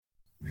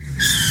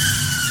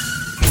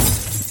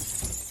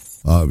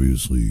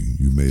Obviously,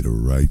 you made a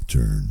right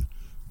turn,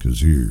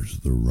 because here's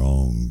the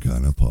wrong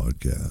kind of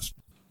podcast.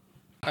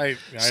 I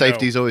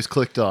Safety's always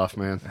clicked off,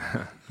 man.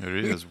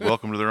 It is.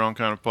 Welcome to the Wrong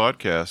Kind of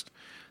Podcast.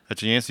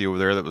 That's Yancey over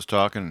there that was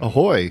talking.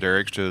 Ahoy.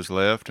 Derek's to his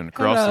left, and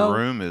across Hello. the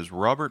room is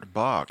Robert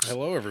Box,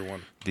 Hello,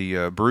 everyone. the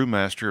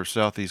brewmaster of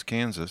Southeast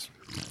Kansas.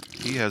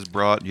 He has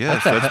brought,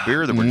 that's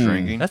beer that we're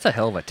drinking. That's a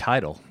hell of a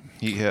title.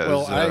 He has,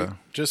 Well,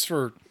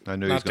 I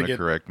knew he was going to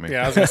correct me.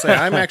 Yeah, I was going to say,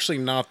 I'm actually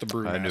not the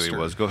brewmaster. I knew he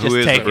was. Just Who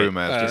is the take it.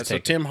 brewmaster? So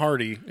Tim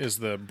Hardy is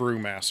the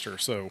brewmaster.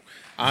 So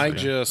I I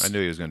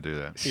knew he was going to do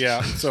that.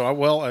 Yeah. So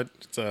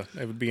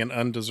it would be an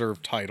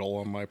undeserved title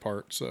on my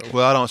part. So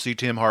Well, I don't see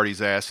Tim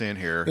Hardy's ass in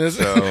here,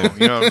 so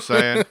you know what I'm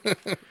saying?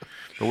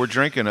 But we're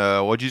drinking,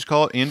 what'd you just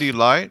call it? Indy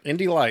Light?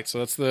 Indy Light. So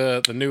that's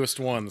the newest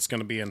one that's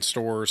going to be in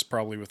stores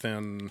probably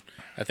within,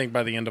 I think,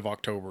 by the end of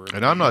October.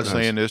 And I'm not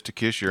saying this to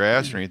kiss your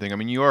ass or anything. I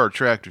mean, you are an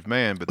attractive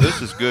man, but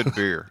this is good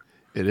beer.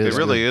 It is. It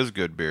really is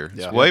good beer.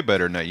 Yeah. It's way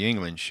better than that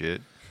Yingling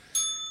shit.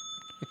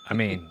 I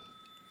mean,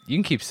 you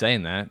can keep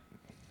saying that.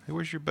 Hey,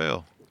 where's your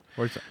bell?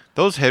 Where's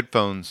Those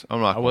headphones,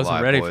 I'm not I gonna wasn't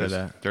lie, ready boys. for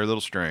that. They're a little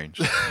strange.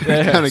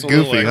 Kind of It's a little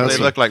goofy, huh? They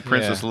look like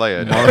Princess Yeah.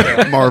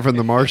 Leia. Marvin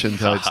the Martian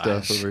type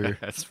stuff over here.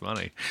 That's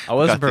funny. I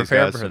wasn't Got these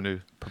prepared guys for some new-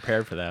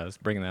 prepared for that. I was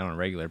bringing that on a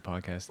regular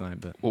podcast tonight,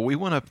 but Well, we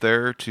went up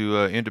there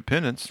to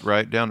Independence,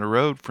 right down the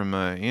road from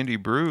Indy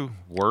Brew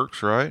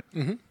Works, right?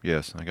 Mm-hmm.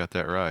 Yes, I got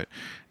that right.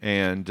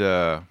 And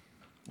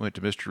went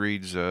to Mr.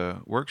 Reed's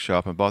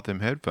workshop and bought them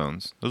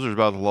headphones. Those are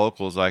about the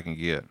local as I can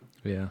get.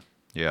 yeah.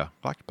 Yeah,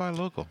 I like to buy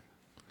local.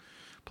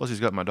 Plus, he's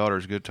got my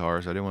daughter's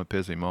guitars. I didn't want to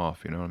piss him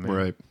off. You know what I mean?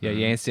 Right. Yeah,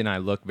 Yancey and I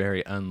look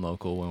very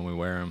unlocal when we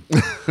wear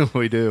them.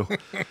 We do.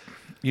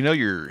 You know,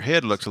 your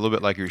head looks a little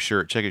bit like your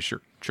shirt. Check his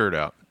shirt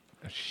out.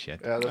 Oh, shit.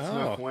 Yeah, that's Oh.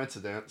 no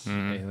coincidence.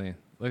 Alien.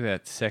 Look at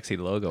that sexy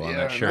logo on Yeah,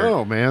 that shirt.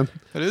 no, man.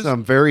 It is.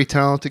 Some very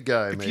talented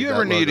guy. If made you that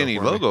ever need logo any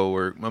for me. logo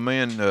work, my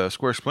man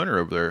Square Splinter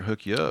over there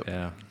hook you up.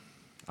 Yeah.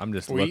 I'm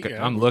just We- looking.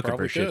 yeah, I'm we looking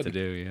probably for shit could. to do.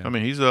 Yeah. I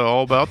mean, he's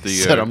all about the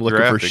Said I'm looking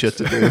graphics. for shit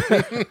to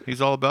do.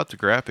 He's all about the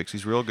graphics.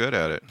 He's real good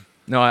at it.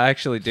 No, I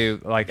actually do.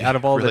 Like out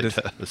of all really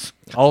the does.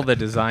 all the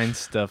design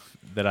stuff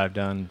that I've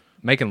done,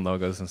 making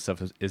logos and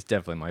stuff is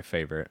definitely my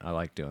favorite. I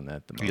like doing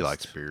that the most. He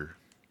likes beer.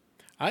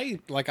 I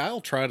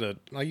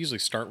usually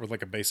start with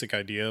like a basic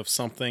idea of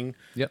something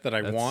Yep, that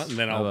I that's- want, and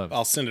then I love-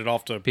 I'll send it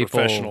off to a People-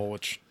 professional,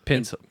 which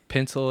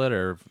pencil it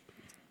or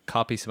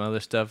copy some other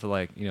stuff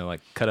like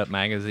like cut up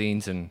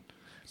magazines and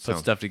put Sounds-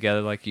 stuff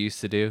together like you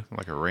used to do.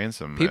 Like a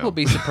ransom. People mail.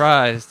 be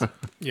surprised.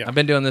 Yeah. I've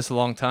been doing this a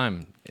long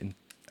time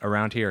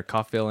around here,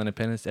 Coffeyville,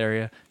 Independence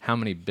area. How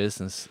many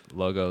business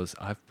logos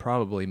I've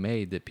probably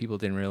made that people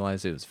didn't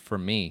realize it was for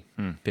me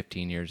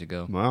 15 years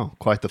ago. Wow,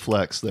 quite the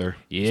flex there.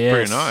 Yes,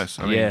 pretty nice.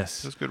 I mean,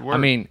 yes, that's good I work.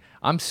 mean,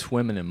 I'm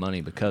swimming in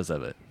money because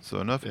of it. So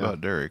enough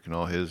about Derek and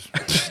all his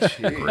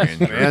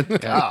grandeur. Man,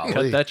 Cut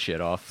golly. that shit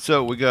off.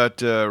 So we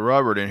got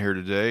Robert in here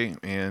today,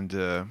 and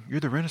you're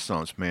the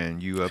Renaissance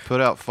man. You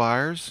put out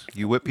fires,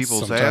 you whip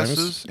people's Sometimes,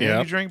 asses, and yeah.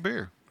 you drink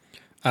beer.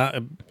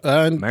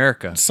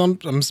 America.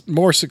 I'm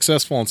more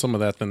successful on some of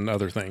that than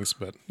other things,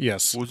 but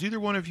yes. Was either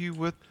one of you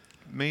with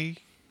me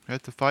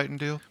at the fighting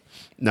deal?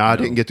 No, I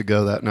didn't get to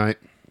go that night.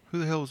 Who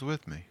the hell was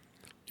with me?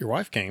 Your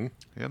wife came.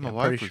 Yeah, my I'm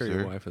wife pretty was sure there.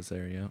 your wife was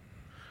there. Yeah.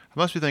 I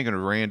must be thinking of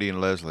Randy and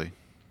Leslie.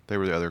 They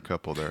were the other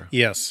couple there.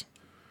 Yes.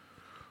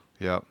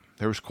 Yeah,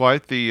 there was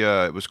quite the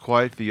it was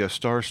quite the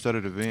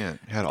star-studded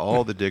event. It had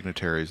all the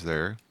dignitaries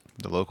there,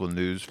 the local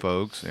news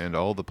folks, and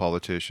all the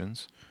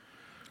politicians.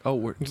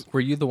 Oh,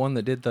 were you the one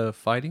that did the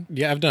fighting?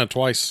 Yeah, I've done it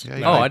twice. Yeah,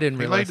 he Oh, laid- I didn't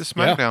He laid realize. the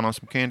smackdown on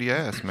some candy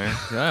ass, man.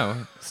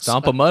 No,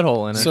 stomp a mud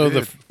hole in it. So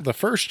did. the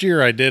first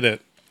year I did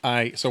it,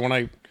 I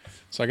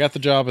got the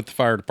job at the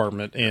fire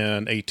department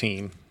in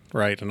 18,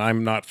 right? And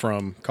I'm not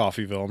from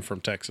Coffeyville. I'm from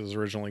Texas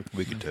originally.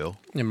 We could tell.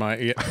 In my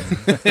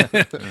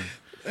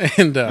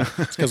and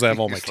it's because I have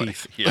all my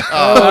teeth. Yeah.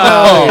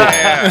 Oh,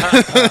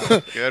 yeah.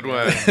 Good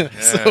one. Yeah.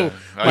 So,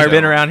 I I've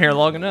been know. around here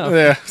long enough.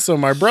 Yeah. So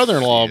my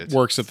brother-in-law Shit.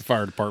 works at the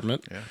fire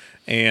department,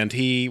 and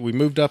we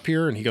moved up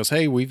here, and he goes,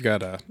 "Hey, we've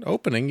got a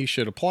opening. You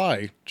should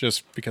apply."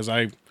 Just because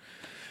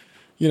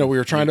we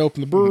were trying to open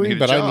the brewery, Need a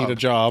but I job. need a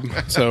job.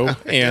 So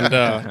and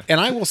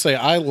I will say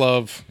I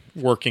love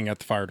working at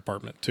the fire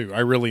department too. I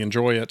really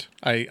enjoy it.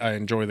 I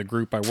enjoy the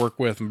group I work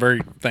with. I'm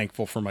very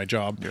thankful for my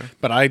job.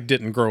 But I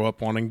didn't grow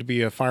up wanting to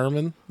be a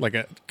fireman,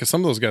 because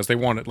some of those guys, they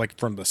wanted, like,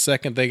 from the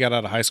second they got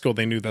out of high school,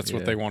 they knew that's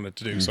what they wanted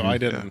to do. So I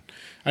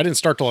didn't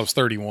start till I was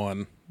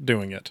 31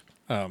 doing it.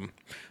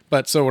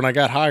 But so when I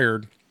got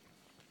hired,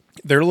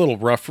 they're a little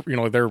rough.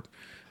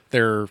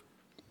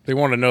 They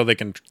want to know they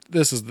can.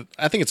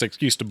 I think it's an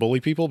excuse to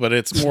bully people, but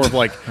it's more of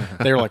like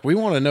they're like, we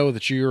want to know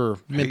that you're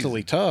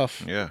mentally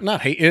tough. Yeah.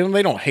 Not hate, and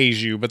they don't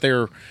haze you, but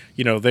they're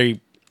they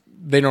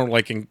don't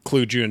like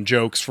include you in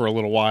jokes for a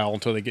little while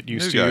until they get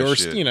used New to guy you, or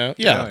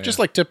shit. just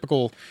like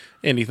typical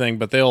anything.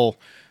 But they'll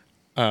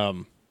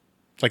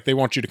like they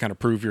want you to kind of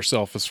prove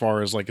yourself as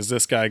far as like, is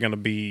this guy going to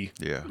be?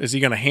 Yeah. Is he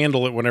going to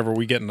handle it whenever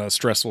we get in a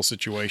stressful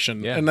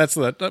situation? Yeah. And that's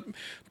that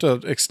to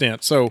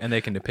extent. So And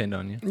they can depend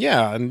on you.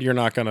 yeah, and you're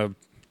not going to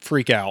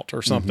freak out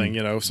or something,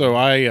 you know. So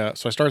I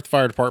started the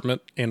fire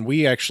department, and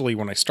we actually,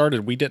 when I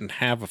started, we didn't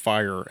have a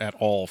fire at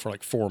all for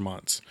like 4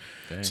 months.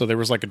 Dang. So there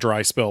was like a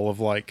dry spell of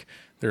like,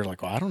 they're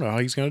like, well, I don't know how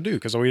he's going to do,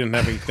 because we didn't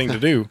have anything to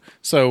do.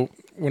 So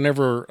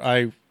whenever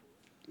I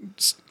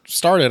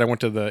started, I went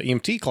to the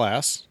EMT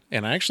class,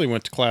 and I actually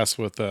went to class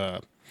with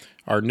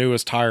our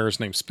newest hire is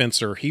named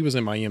Spencer. He was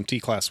in my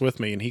EMT class with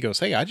me, and he goes,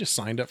 hey, I just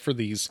signed up for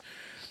these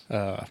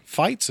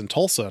fights in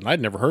Tulsa, and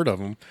I'd never heard of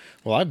them.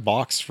 Well, I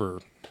boxed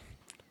for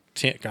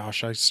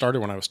I started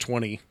when I was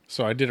 20,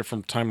 so I did it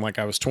from time like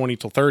I was 20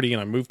 till 30,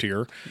 and I moved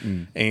here.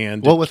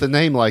 And Well, with a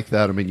name like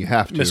that, I mean, you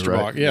have to, Mr.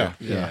 right? Bach,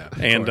 yeah.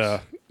 And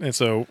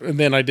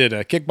then I did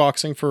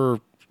kickboxing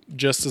for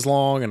just as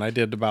long, and I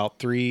did about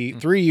three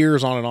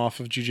years on and off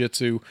of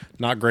jiu-jitsu.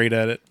 Not great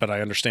at it, but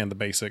I understand the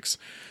basics.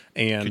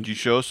 And Could you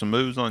show us some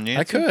moves on Yancey?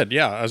 I could,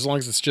 yeah, as long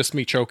as it's just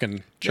me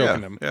choking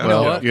him. Yeah.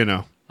 Well, what? you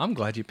know. I'm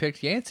glad you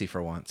picked Yancey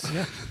for once.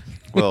 Yeah.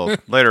 Well,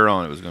 later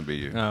on, it was going to be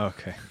you. Oh,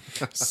 okay.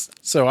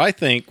 So I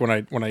think when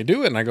I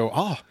do it and I go,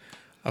 I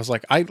was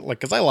like,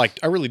 because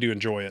I really do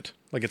enjoy it.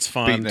 Like, it's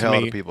fun Beating the to hell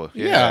out me. of people.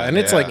 Yeah, and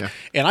it's Yeah. like,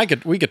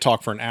 and we could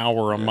talk for an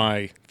hour on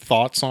my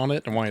thoughts on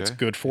it and why it's Okay.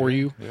 good for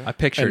you. I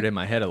picture it in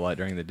my head a lot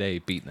during the day,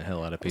 beating the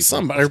hell out of people.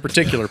 Some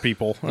particular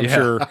people, I'm Yeah,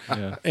 sure.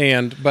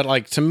 yeah. But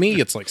like, to me,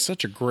 it's like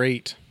such a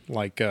great,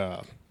 like,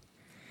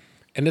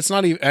 and it's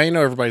not even, I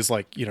know everybody's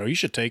like, you know, you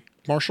should take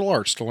martial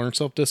arts to learn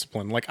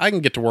self-discipline. Like, I can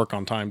get to work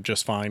on time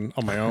just fine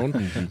on my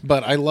own,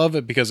 but I love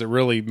it because it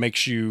really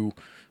makes you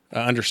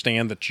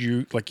understand that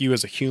you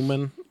as a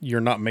human,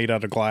 you're not made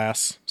out of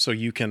glass. So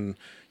you can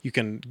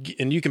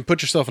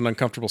put yourself in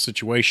uncomfortable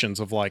situations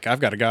of like, I've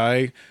got a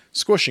guy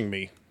squishing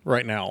me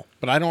right now,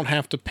 but I don't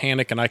have to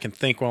panic, and I can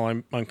think while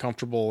I'm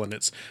uncomfortable. And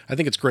I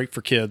think it's great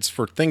for kids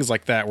for things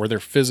like that, where they're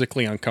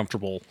physically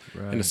uncomfortable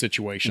in a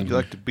situation. You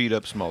like to beat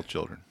up small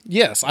children.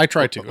 Yes, I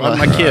try to.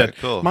 My kid, right,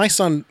 cool. my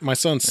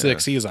son's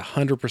 6. He is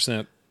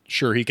 100%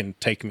 sure he can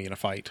take me in a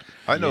fight.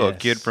 I know a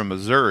Yes. kid from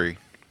Missouri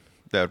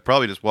that would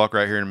probably just walk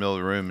right here in the middle of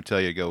the room and tell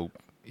you to go.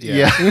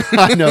 Yeah,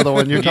 I know the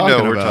one you're You talking know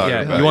what we're about. talking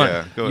Yeah, about. you want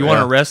Yeah, go you ahead.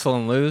 want to wrestle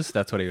and lose?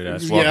 That's what he would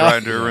ask. Just walk Yeah. right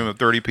into a room of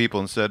 30 people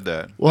and said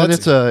that. Well, and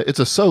it's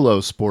a solo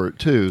sport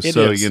too, It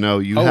so is. you know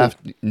you Oh. have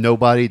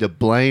nobody to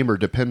blame or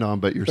depend on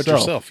but yourself. But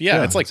yourself,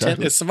 yeah, it's like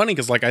exactly. it's funny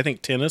because like I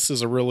think tennis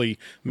is a really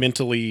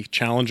mentally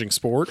challenging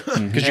sport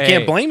because you Hey,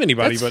 can't blame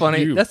anybody That's but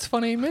funny. you. That's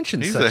funny you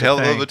mentioned He's such a hell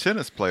thing. of a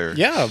tennis player.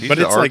 Yeah, He's but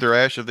the it's like- Arthur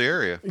Ashe of the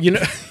area. you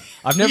know,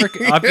 I've never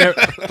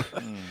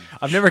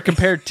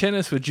compared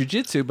tennis with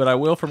jiu-jitsu, but I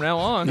will from now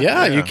on.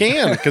 yeah, you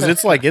can because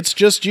it's like it's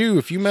just you.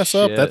 If you mess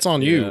up, Shit, that's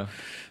on you. yeah.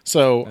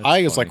 So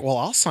I was funny. like, well,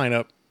 I'll sign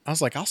up. I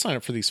was like, I'll sign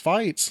up for these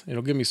fights.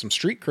 It'll give me some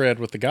street cred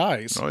with the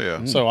guys. Oh,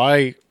 yeah. So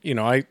I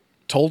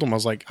told him, I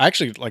was like, I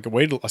actually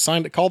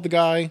called the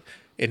guy,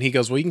 and he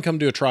goes, well, you can come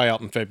do a tryout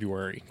in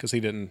February, because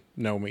he didn't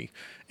know me.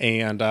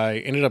 And I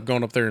ended up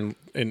going up there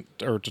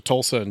to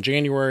Tulsa in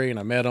January, and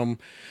I met him,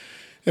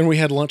 and we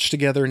had lunch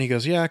together, and he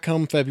goes, yeah,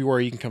 come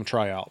February, you can come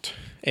try out.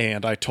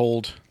 And I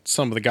told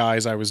some of the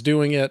guys I was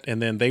doing it,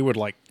 and then they would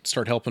like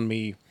start helping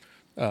me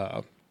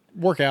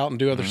work out and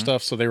do other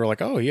stuff. So they were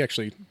like, oh,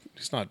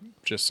 he's not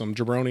just some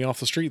jabroni off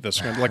the street that's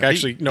going to like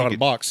actually know how to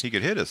box. He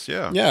could hit us,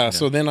 yeah. Yeah.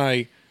 So then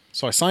I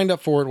signed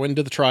up for it, went and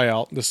did the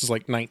tryout. This is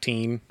like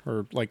 19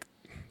 or like,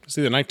 it's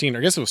either 19, or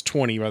I guess it was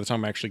 20 by the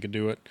time I actually could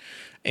do it.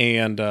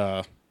 And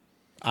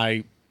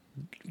I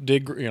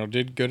did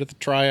good at the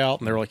tryout,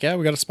 and they were like, yeah,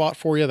 we got a spot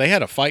for you. They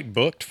had a fight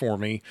booked for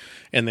me,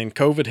 and then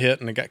COVID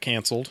hit and it got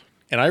canceled.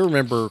 And I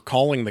remember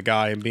calling the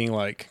guy and being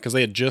like, because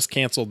they had just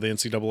canceled the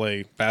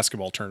NCAA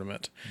basketball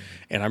tournament.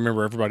 And I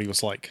remember everybody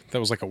was like, that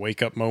was like a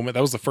wake up moment.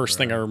 That was the first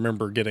thing I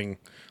remember getting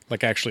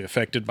like actually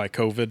affected by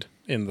COVID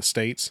in the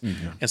States.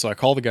 And so I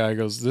called the guy, I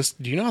goes,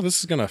 do you know how this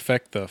is going to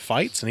affect the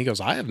fights? And he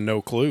goes, I have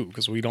no clue,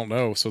 because we don't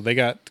know. So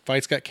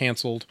fights got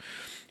canceled.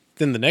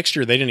 Then the next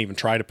year they didn't even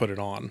try to put it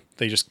on.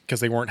 They just, because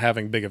they weren't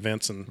having big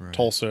events in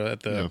Tulsa at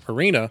the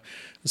arena.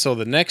 So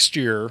the next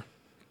year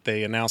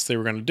they announced they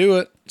were going to do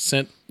it,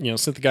 sent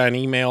the guy an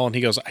email, and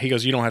he goes,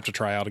 you don't have to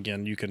try out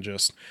again. You can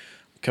just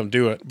come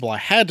do it. Well, I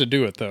had to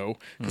do it though,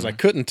 because I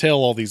couldn't tell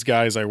all these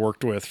guys I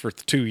worked with for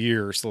 2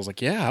 years. So I was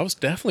like, yeah, I was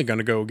definitely going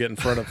to go get in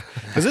front of,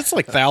 because it's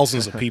like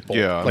thousands of people.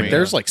 Yeah, I mean,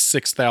 there's like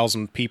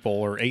 6,000 people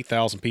or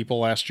 8,000 people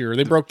last year.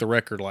 They broke the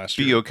record last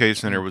year. BOK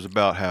Center was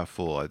about half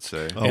full, I'd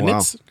say. Oh, And wow.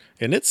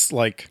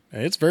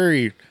 it's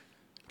very,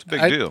 It's a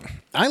big deal.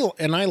 I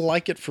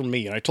like it for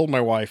me, and I told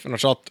my wife, and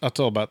I'll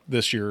tell about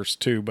this year's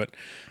too, but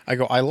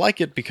I like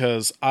it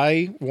because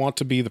I want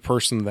to be the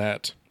person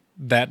that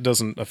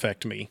doesn't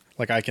affect me.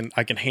 Like I can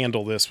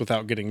handle this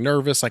without getting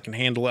nervous. I can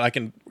handle it.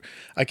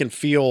 I can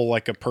feel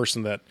like a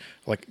person that,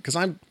 like, because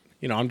I'm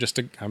just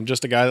a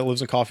guy that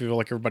lives in Coffeyville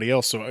like everybody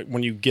else. So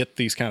when you get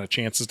these kind of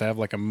chances to have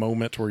like a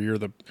moment where you're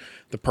the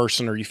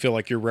person, or you feel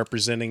like you're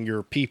representing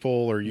your people,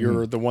 or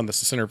you're the one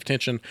that's the center of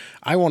attention,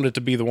 I wanted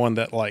to be the one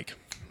that like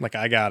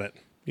I got it,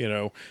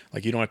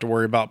 like you don't have to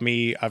worry about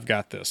me. I've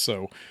got this.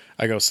 So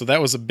so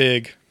that was a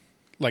big,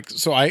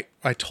 so I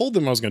told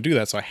them I was going to do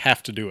that. So I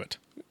have to do it.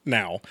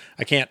 now.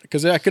 I can't,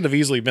 because I could have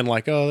easily been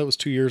like, oh, that was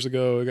 2 years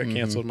ago. It got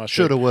canceled. My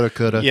Shoulda, woulda,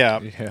 coulda.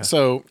 yeah.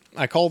 So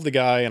I called the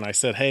guy and I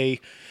said, hey,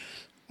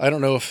 I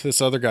don't know if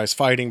this other guy's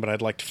fighting, but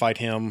I'd like to fight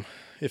him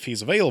if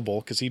he's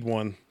available, because he'd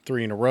won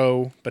 3 in a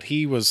row. But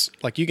he was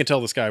like, you can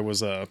tell this guy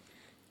was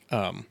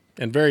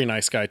and very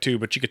nice guy too,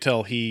 but you could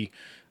tell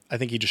I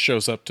think he just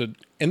shows up to,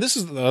 and this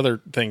is the other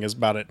thing is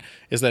about it,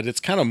 is that it's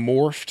kind of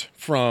morphed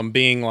from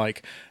being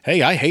like,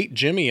 hey, I hate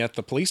Jimmy at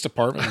the police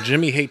department, and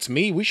Jimmy hates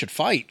me, we should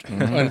fight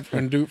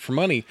and do it for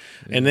money.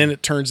 And then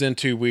it turns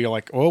into, we're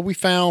like, well, we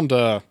found,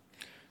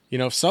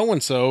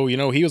 so-and-so,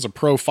 he was a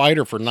pro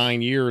fighter for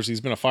 9 years.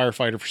 He's been a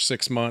firefighter for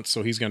 6 months,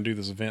 so he's going to do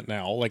this event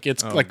now. Like,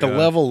 it's the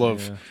level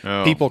of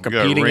people you got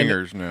competing.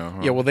 ringers now,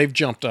 huh? Yeah, well, they've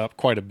jumped up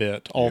quite a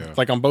bit,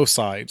 like on both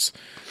sides.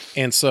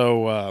 And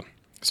so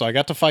I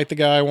got to fight the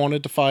guy I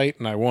wanted to fight,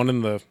 and I won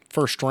in the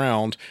first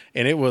round.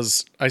 And it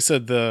was, I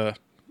said the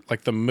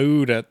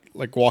mood at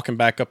like walking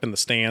back up in the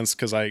stands,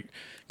 because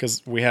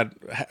we had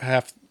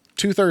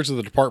 2/3 of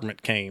the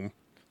department came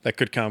that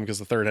could come, because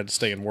the third had to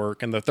stay and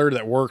work, and the third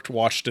that worked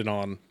watched it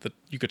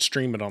you could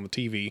stream it on the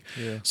TV.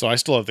 Yeah. So I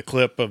still have the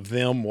clip of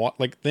them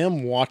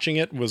them watching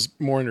it was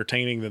more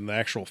entertaining than the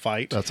actual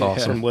fight. That's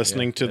awesome. From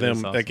listening to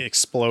them like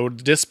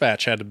explode.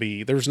 Dispatch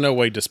there was no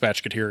way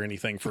dispatch could hear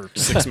anything for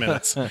 6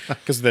 minutes,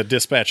 because the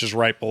dispatch is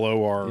right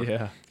below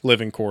our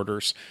living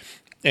quarters.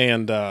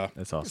 And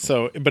that's awesome.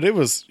 So, but it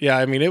was,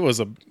 it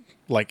was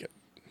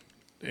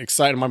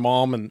exciting. My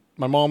mom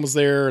was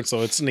there, and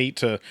so it's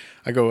neat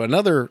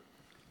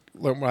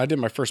when I did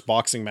my first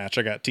boxing match,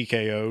 I got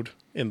TKO'd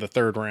in the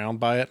 3rd round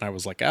by it, and I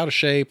was like out of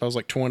shape. I was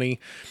like 20,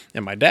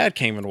 and my dad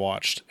came and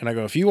watched. And I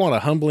go, if you want a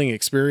humbling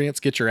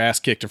experience, get your ass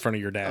kicked in front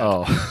of your dad.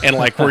 Oh. And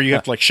like where you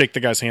have to like shake the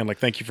guy's hand, like,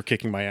 thank you for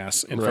kicking my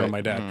ass in front of my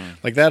dad.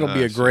 Like that'll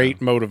be a great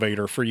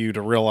motivator for you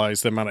to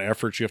realize the amount of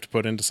effort you have to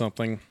put into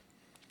something.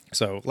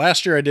 So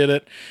last year I did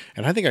it,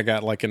 and I think I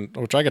got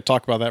which I could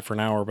talk about that for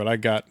an hour, but I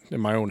got in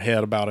my own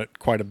head about it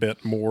quite a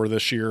bit more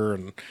this year.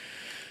 And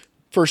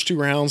first 2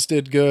 rounds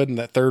did good, and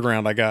that 3rd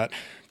round I got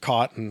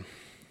caught, and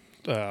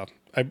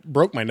I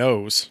broke my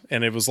nose,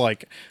 and it was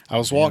like I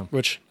was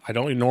which I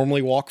don't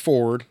normally walk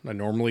forward. I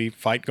normally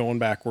fight going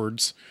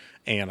backwards,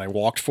 and I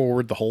walked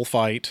forward the whole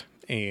fight.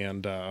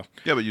 And but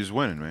you was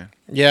winning, man.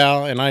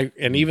 Yeah,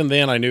 and even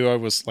then I knew I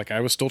was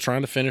still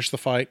trying to finish the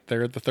fight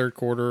there at the 3rd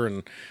quarter,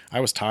 and I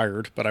was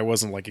tired, but I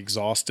wasn't like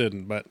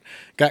exhausted. But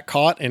got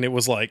caught, and it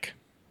was like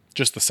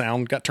just the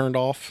sound got turned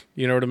off,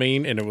 you know what I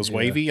mean? And it was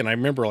wavy, and I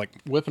remember like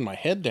whipping my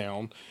head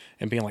down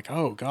and being like,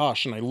 oh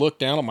gosh, and I looked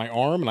down at my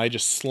arm, and I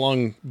just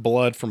slung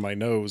blood from my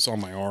nose on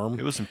my arm.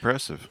 It was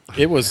impressive.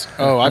 It was,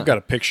 I've got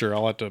a picture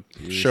I'll have to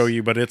show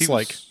you, but it's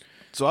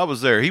So I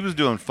was there. He was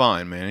doing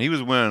fine, man. He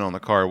was winning on the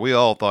card. We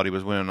all thought he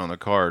was winning on the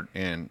card,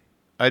 and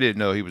I didn't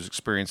know he was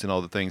experiencing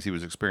all the things he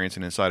was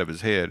experiencing inside of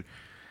his head.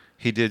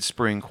 He did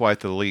spring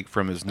quite the leak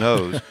from his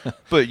nose,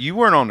 but you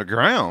weren't on the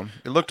ground.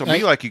 It looked to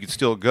me like you could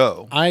still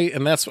go. I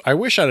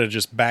wish I'd have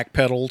just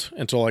backpedaled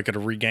until I could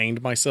have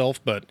regained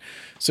myself. But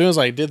as soon as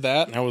I did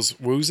that, and I was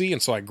woozy,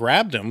 and so I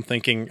grabbed him,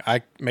 thinking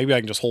maybe I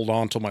can just hold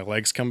on until my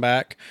legs come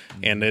back,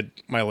 and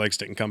my legs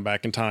didn't come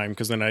back in time,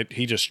 because then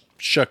he just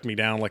shook me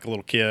down like a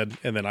little kid,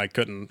 and then I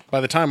couldn't.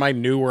 By the time I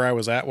knew where I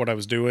was at, what I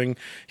was doing,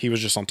 he was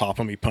just on top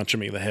of me, punching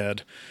me in the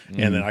head,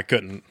 and then I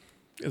couldn't.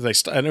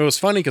 And it was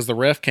funny because the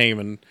ref came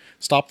and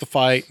stopped the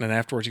fight, and then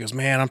afterwards he goes,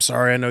 man, I'm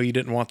sorry, I know you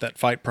didn't want that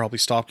fight probably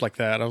stopped like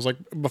that. I was like,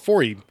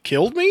 before he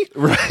killed me?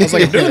 Right. I was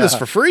like, I'm doing this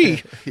for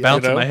free.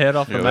 Bouncing my head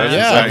off the mat.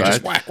 Yeah,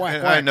 just whack,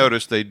 whack, whack. I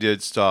noticed they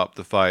did stop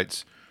the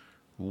fights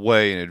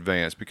way in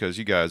advance, because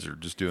you guys are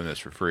just doing this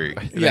for free.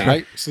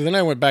 Yeah. So then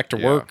I went back to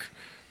work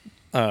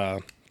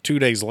 2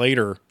 days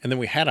later, and then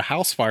we had a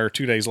house fire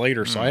 2 days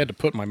later, so I had to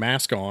put my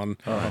mask on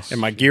and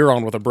my gear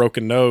on with a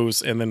broken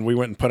nose, and then we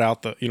went and put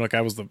out I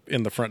was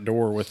in the front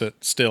door with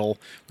it still,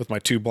 with my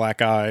 2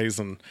 black eyes,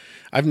 and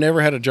I've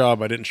never had a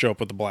job I didn't show up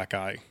with a black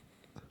eye.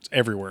 It's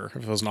everywhere.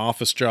 If it was an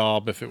office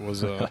job, if it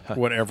was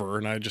whatever,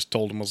 and I just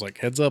told him, I was like,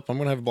 heads up, I'm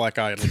going to have a black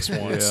eye at least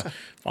once,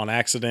 on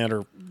accident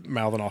or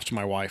mouthing off to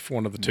my wife,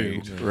 one of the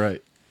two.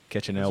 Right.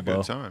 Catch an elbow.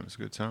 It's a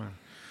good time.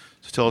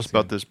 So tell us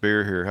about this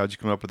beer here. How'd you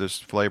come up with this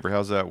flavor?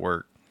 How's that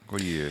work? What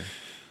do you...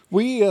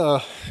 We,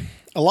 a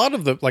lot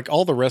of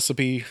all the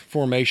recipe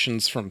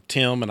formations from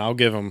Tim, and I'll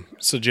give him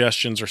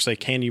suggestions or say,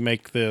 can you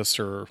make this?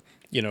 Or,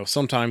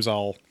 sometimes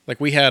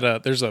we had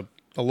there's a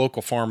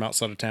local farm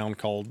outside of town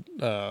called,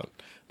 I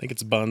think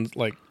it's Buns,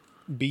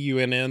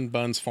 BUNN,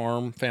 Buns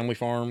Farm, Family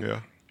Farm. Yeah.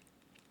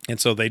 And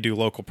so they do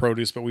local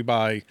produce, but we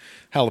buy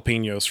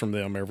jalapenos from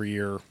them every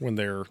year when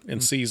they're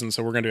in season.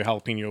 So we're going to do a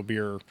jalapeno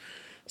beer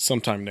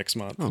sometime next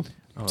month.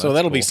 So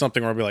that'll be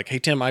something where I'll be like, hey,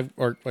 Tim,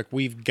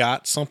 we've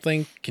got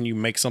something. Can you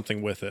make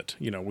something with it?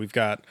 We've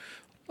got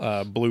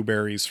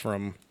blueberries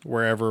from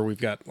wherever. We've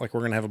got, we're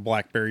going to have a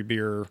blackberry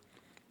beer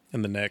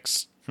in the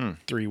next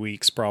 3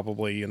 weeks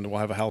probably, and we'll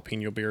have a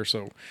jalapeno beer.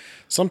 So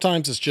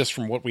sometimes it's just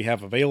from what we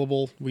have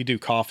available. We do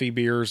coffee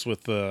beers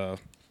with the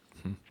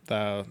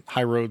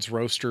High Roads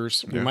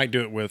Roasters. We might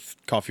do it with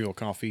Coffeyville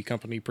Coffee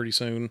Company pretty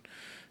soon.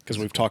 because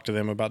we've talked to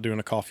them about doing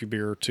a coffee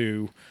beer or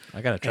two.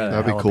 I gotta try that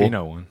That'd be cool.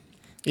 jalapeno one.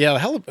 Yeah,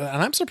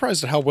 and I'm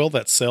surprised at how well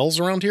that sells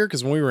around here,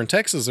 because when we were in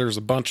Texas, there's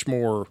a bunch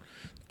more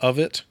of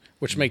it,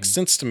 which makes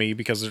sense to me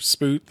because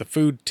the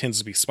food tends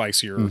to be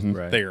spicier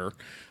Right. there,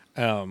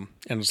 and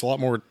it's a lot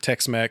more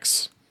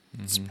Tex-Mex.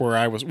 It's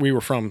where we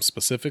were from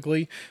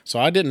specifically, so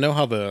I didn't know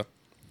how the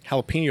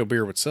jalapeno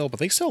beer would sell, but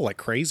they sell like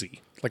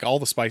crazy. Like all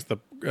the spice, the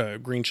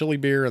green chili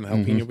beer and the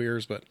jalapeno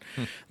beers, but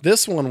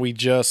this one we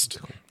just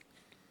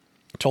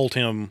told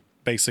him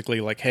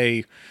basically like,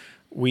 hey,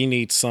 we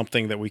need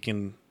something that we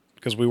can,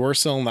 because we were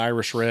selling the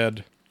Irish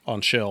Red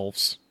on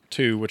shelves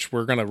too, which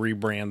we're going to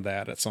rebrand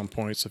that at some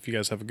point. So if you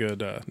guys have a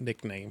good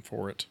nickname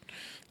for it,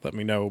 let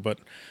me know. But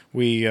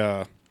we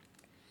sure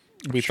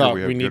thought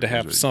we have we need to good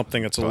have ones that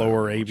something that's a buy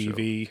lower on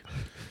ABV.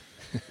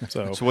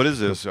 So So what is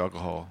this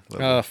alcohol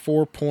level?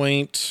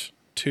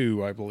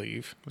 4.2, I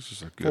believe. This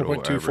is a good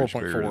old 4.2, average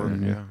beer 4.4.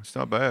 then. Yeah, it's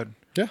not bad.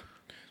 Yeah.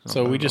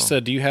 So bad we at just all.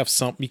 said, do you have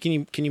some?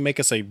 Can you make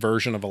us a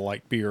version of a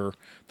light beer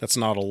that's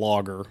not a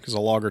lager? Because a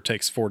lager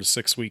takes 4 to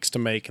 6 weeks to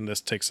make, and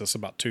this takes us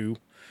about 2.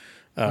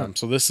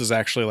 So this is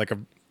actually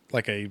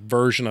like a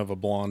version of a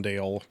blonde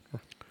ale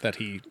that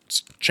he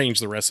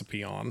changed the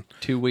recipe on.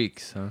 2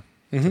 weeks, huh?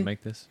 To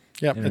make this.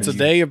 Yep, And it's a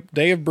then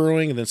day of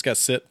brewing, and then it's got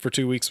to sit for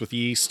 2 weeks with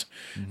yeast,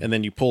 and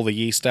then you pull the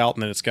yeast out,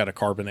 and then it's got to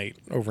carbonate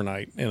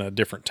overnight in a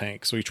different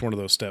tank. So each one of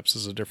those steps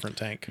is a different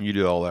tank. And you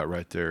do all that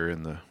right there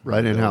in the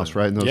Right in house,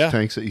 right in those Yeah.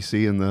 tanks that you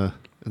see in the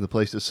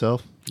place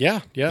itself.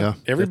 Yeah. Yeah,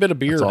 Every bit of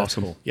beer. that's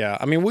awesome. Yeah,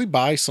 I mean, we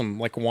buy some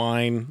like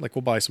wine, like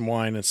we'll buy some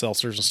wine and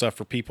seltzers and stuff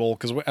for people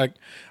because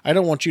I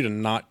don't want you to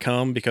not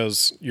come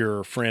because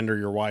your friend or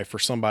your wife or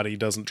somebody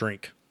doesn't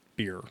drink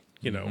beer,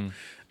 you know,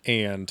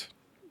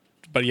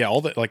 but yeah,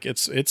 all that, like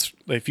it's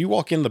if you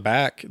walk in the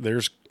back,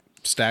 there's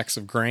stacks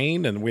of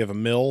grain, and we have a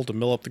mill to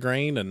mill up the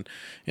grain, and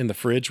in the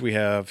fridge we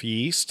have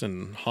yeast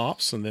and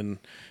hops, and then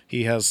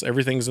he has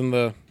everything's in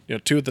the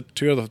two of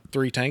the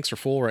 3 tanks are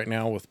full right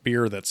now with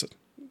beer that's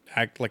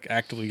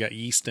actively got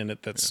yeast in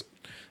it that's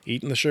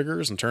eating the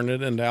sugars and turning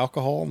it into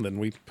alcohol, and then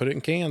we put it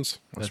in cans.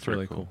 That's pretty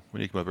really cool.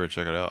 We need to come up here and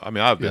check it out. I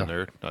mean, I've been Yeah.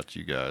 there, not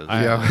you guys.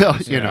 Yeah,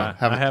 you Yeah, know,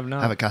 I have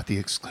not. haven't got the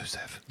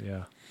exclusive.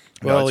 Yeah.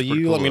 No, Well, it's pretty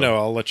you cool, let me though.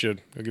 know.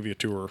 I'll give you a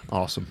tour.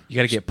 Awesome. You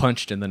got to get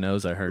punched in the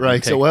nose, I heard.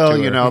 Right. to So, take well, the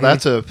you tour. know,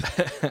 that's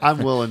I'm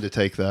willing to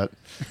take that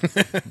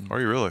Are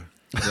you really?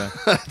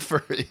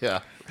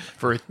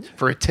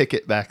 for a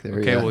ticket back there.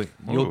 Okay, yeah. well,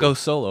 you'll Ooh. go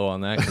solo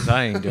on that because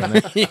I ain't doing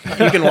it. You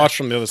can watch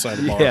from the other side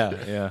of the bar.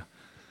 yeah.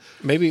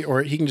 Maybe,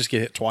 or he can just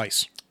get hit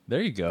twice.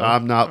 There you go.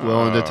 I'm not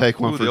willing to take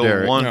one Ooh, for the old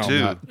Derek. 1, No, 2.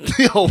 not.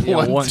 The old Yeah,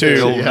 1, one, 2.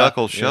 The old yeah.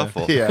 knuckle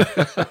shuffle. Yeah.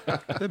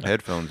 Them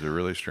headphones are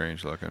really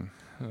strange looking.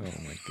 Oh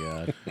my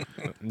god!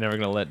 Never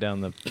gonna let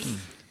down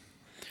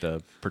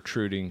the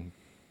protruding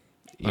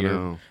I ear.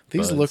 know.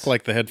 These buds. look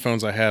like the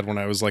headphones I had when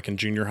I was like in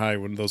junior high.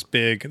 When those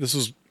big, this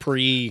was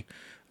pre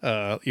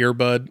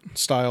earbud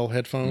style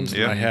headphones.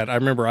 Yeah. And I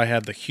remember I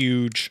had the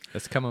huge.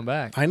 It's coming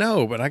back. I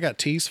know, but I got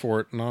teased for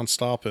it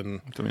nonstop,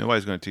 and I mean,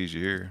 nobody's going to tease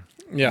you here.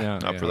 yeah, Yeah,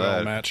 Not for they all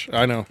that. match.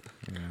 I know.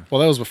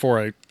 Well, that was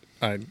before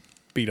I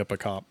beat up a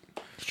cop.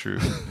 It's true.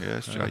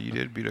 Yes, you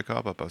did beat a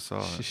cop up. I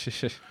saw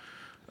it.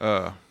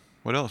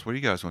 What else? What do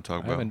you guys want to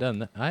talk I about? haven't done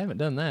that. I haven't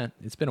done that.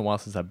 It's been a while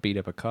since I beat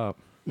up a cop.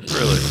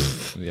 Really?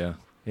 Yeah,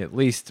 at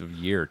least a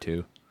year or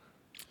two.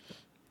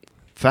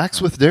 Facts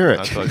with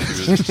Derek. I thought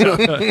she was.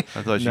 I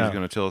thought she No. was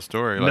going to tell a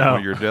story like No. one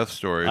of your death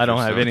stories. I don't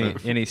or have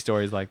something. any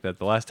stories like that.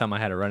 The last time I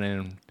had a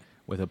run-in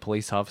with a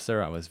police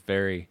officer, I was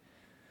very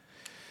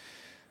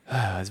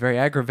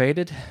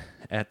aggravated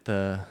at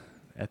the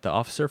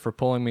officer for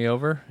pulling me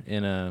over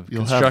in a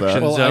You'll have that.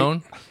 construction Well,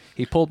 zone.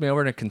 He pulled me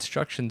over in a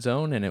construction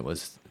zone, and it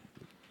was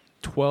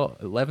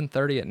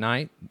 11:30 at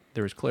night.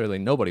 There was clearly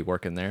nobody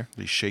working there.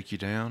 Did he shake you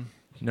down?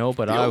 No,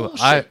 but The old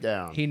I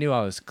shakedown. he knew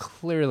I was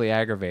clearly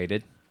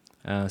aggravated,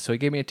 so he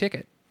gave me a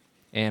ticket,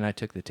 and I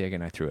took the ticket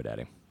and I threw it at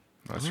him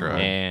That's right.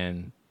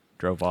 and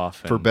drove off.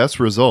 For and- best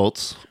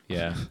results,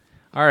 yeah,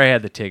 I already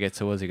had the ticket,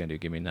 so what was he gonna do?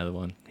 Give me another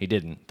one? He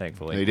didn't,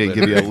 thankfully. they didn't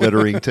give you a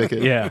littering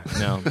ticket. Yeah,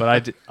 no,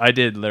 but I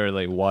did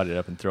literally wad it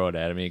up and throw it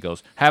at him. He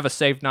goes, "Have a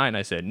safe night," and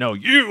I said, "No,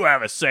 you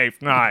have a safe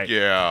night."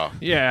 Yeah.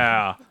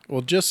 Yeah.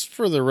 Well, just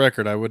for the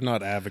record, I would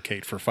not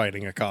advocate for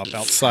fighting a cop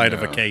outside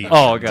of a cage.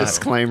 Oh god.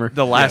 Disclaimer.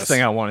 The last Yes.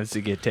 thing I want is to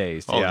get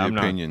tased. All yeah, the I'm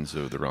not. opinions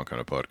of the Wrong Kind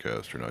of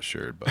Podcast are not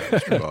shared by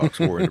Mr. Box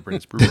or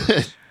Independence Brewer.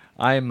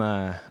 I'm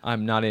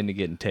not into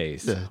getting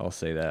tased. Yeah. I'll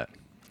say that.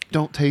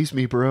 Don't tase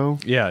me, bro.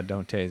 Yeah,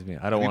 don't tase me.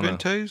 I don't Have you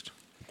want been to. tased?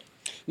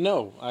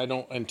 No, I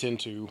don't intend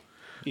to.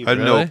 Either. I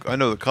Really?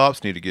 know the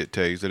cops need to get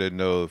tased. I didn't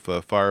know if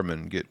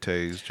firemen get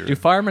tased. Or, Do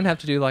firemen have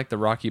to do like the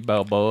Rocky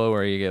Balboa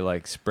where you get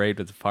like sprayed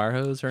with a fire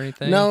hose or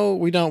anything? No,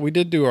 we don't. We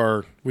did do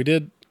our Or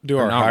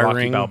our not Rocky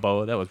hiring.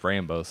 Balboa. That was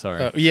Rambo.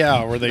 Sorry.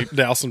 Yeah, where they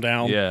douse them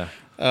down. yeah.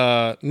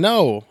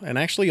 No, and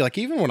actually, like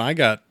even when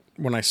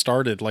I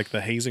started, like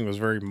the hazing was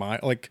very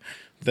mild. Like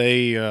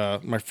they,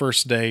 my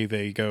first day,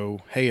 they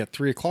go, "Hey, at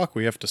 3:00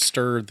 we have to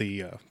stir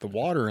the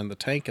water in the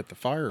tank at the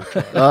fire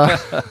truck."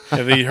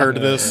 Have you heard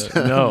of this?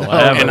 No,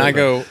 I haven't. And I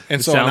go, and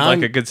It so sounds and like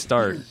I'm, a good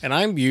start. and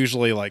I'm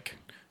usually like,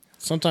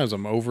 sometimes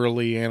I'm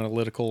overly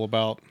analytical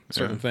about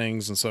certain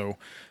things, and so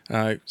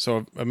I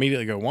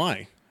immediately go,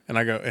 why? And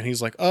I go, and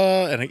he's like,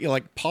 and he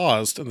like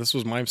paused, and this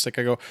was my mistake.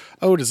 I go,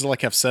 oh, does it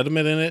like have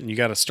sediment in it? And you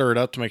got to stir it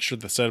up to make sure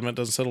the sediment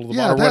doesn't settle to the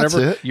bottom or that's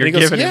whatever. it. And You're he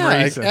goes, giving him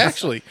yeah, reasons.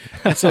 actually.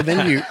 And so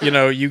then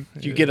you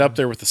get up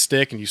there with the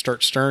stick and you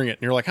start stirring it,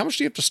 and you're like, how much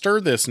do you have to stir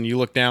this? And you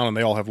look down, and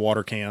they all have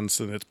water cans,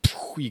 and it's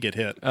you get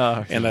hit,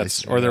 and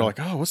that's or they're like,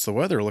 oh, what's the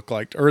weather look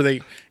like? Or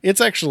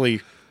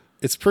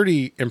it's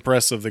pretty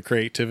impressive, the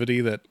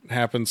creativity that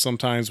happens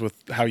sometimes with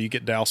how you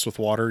get doused with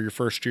water your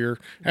first year.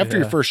 After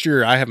your first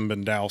year, I haven't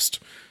been doused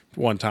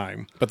one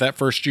time, but that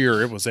first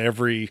year it was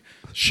every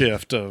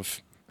shift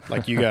of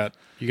like you got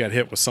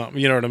hit with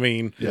something, you know what I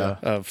mean? Yeah.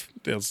 Of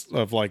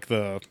like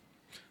the,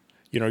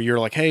 you're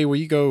like, hey, will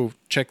you go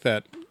check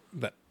that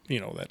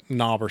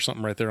knob or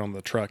something right there on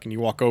the truck, and you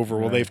walk over.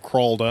 Well, they've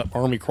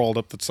Army crawled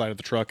up the side of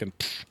the truck, and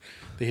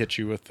they hit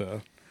you with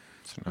the.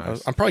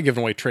 Nice. I'm probably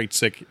giving away trade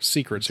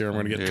secrets here. I'm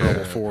going to get in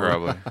trouble for.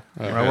 Probably.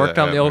 When I worked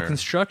on the old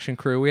construction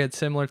crew, we had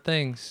similar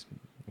things.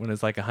 When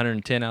it's like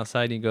 110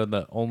 outside, you go to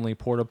the only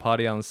porta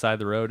potty on the side of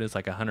the road. It's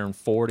like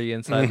 140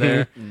 inside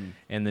there,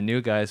 and the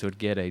new guys would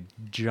get a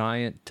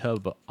giant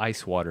tub of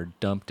ice water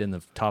dumped in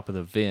the top of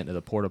the vent of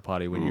the porta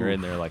potty when you're in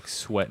there like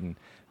sweating.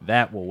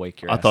 That will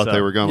wake your I ass thought up.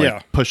 they were going to Yeah.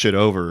 like push it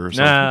over or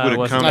something. Nah, Would it it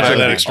wasn't come Not to back? that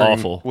That'd be extreme.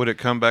 awful. Would it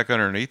come back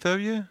underneath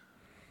of you?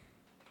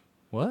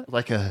 What?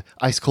 Like a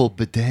ice cold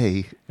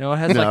bidet. No,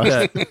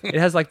 it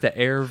has like the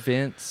air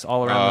vents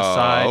all around the Oh,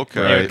 side.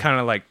 okay. They would kind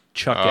of like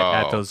chuck it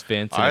at Oh, those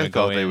vents. And I it would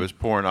go thought they in. was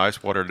pouring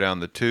ice water down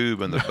the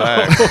tube in the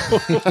back.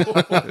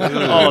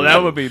 Oh, that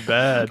would be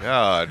bad.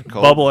 God,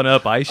 cold. Bubbling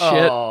up ice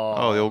shit.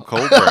 Oh, the old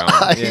cold brown.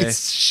 Yeah.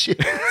 Ice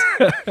shit.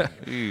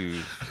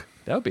 Ew.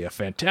 That would be a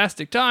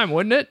fantastic time,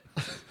 wouldn't it?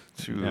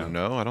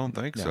 No, I don't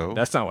think No, so.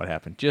 that's not what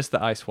happened. Just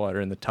the ice water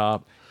in the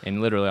top,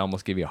 and literally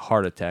almost give you a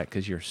heart attack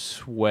because you're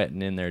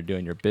sweating in there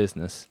doing your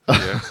business.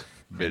 Yeah.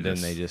 And then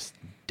Business. they just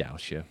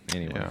douse you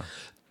anyway.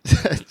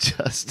 Yeah.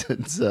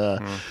 Justin's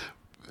Down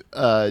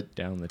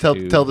the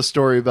tube. tell the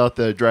story about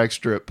the drag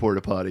strip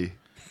porta potty.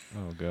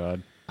 Oh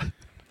God.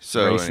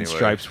 So Racing anyway.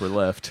 stripes were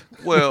left.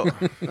 Well,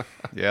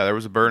 yeah, there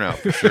was a burnout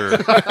for sure.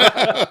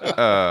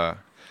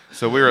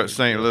 So we were at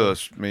St.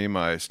 Louis, me,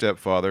 my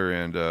stepfather,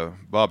 and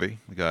Bobby,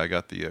 the guy I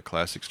got the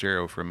classic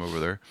stereo from over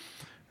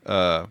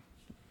there.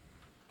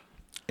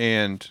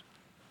 And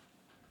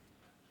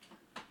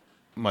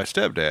my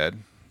stepdad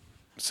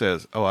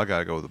says, oh, I got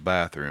to go to the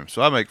bathroom.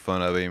 So I make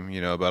fun of him,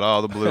 about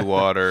all the blue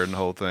water and the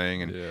whole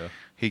thing. And Yeah.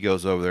 he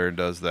goes over there and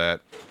does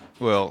that.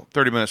 Well,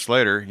 30 minutes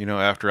later,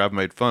 after I've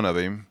made fun of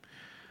him,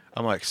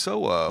 I'm like,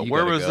 so You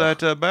where gotta was go.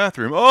 that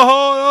bathroom?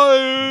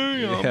 Oh,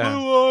 Yeah.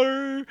 blue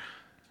water.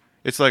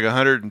 It's like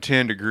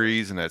 110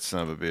 degrees in that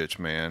son of a bitch,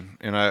 man.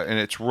 And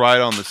it's right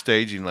on the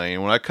staging lane.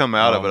 When I come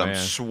out of Oh, it, I'm man.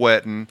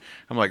 sweating.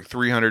 I'm like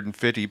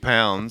 350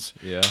 pounds.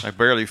 Yeah. I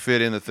barely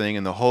fit in the thing,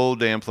 and the whole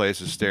damn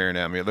place is staring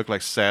at me. It looked like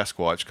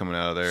Sasquatch coming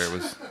out of there.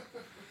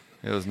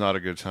 It was not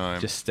a good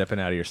time. Just stepping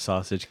out of your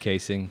sausage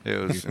casing. It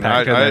was. You're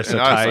packed in there so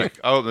and I was tight. like,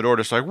 I opened the door,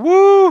 just like,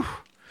 woo.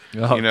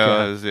 Oh, It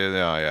God. was,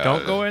 yeah.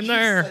 Don't go in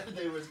there.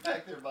 They was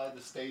back there by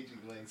the staging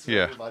lane, so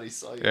Yeah. everybody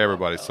saw you.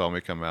 Everybody saw me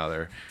come out of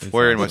there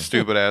wearing my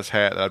stupid ass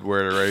hat that I'd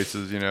wear to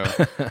races.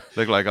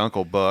 Look like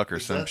Uncle Buck or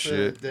some that the-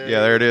 shit. the- Yeah,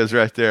 there it is,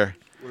 right there.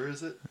 Where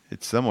is it?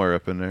 It's somewhere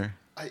up in there.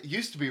 It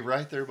used to be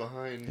right there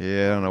behind.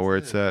 Yeah, I don't know where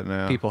it's at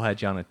now. People had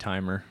you on a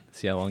timer.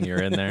 See how long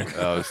you're in there.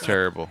 Oh, it was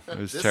terrible. It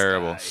was This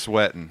terrible. guy.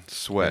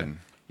 Sweating.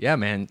 Yeah,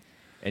 man.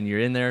 And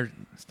you're in there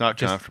It's not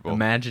just comfortable.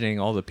 imagining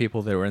all the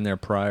people that were in there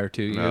prior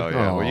to you. No,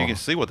 yeah. Well, you Aw. can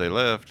see what they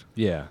left.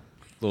 Yeah.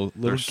 Little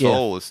Their gift.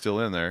 soul is still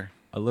in there.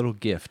 A little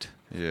gift.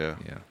 Yeah.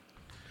 Yeah.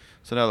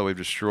 So now that we've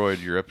destroyed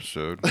your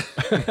episode,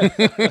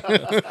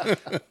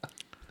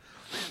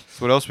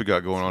 so what else we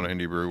got going on at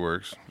Indie Brew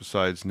Works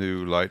besides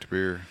new light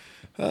beer?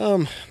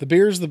 The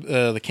beers,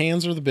 the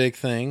cans are the big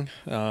thing.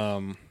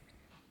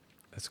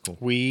 That's cool.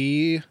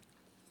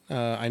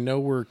 I know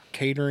we're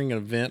catering an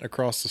event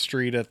across the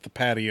street at the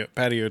patio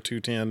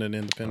 210 in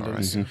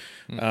Independence.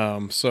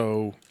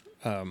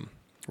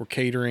 We're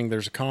catering.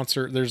 There's a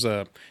concert.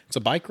 It's a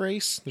bike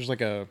race. There's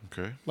like a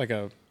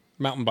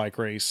mountain bike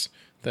race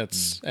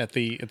that's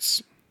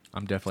it's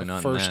I'm definitely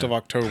not in 1st that. of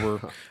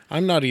October.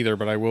 I'm not either,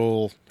 but I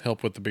will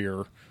help with the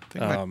beer. I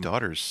think my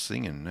daughter's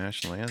singing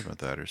national anthem at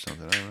that or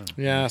something. I don't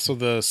know. Yeah, so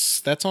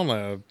that's on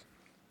a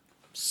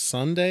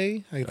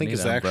Sunday, I think need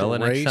is an the actual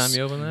umbrella race. next time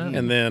you open that?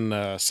 And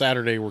then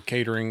Saturday we're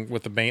catering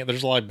with the band.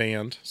 There's a live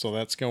band, so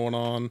that's going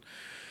on.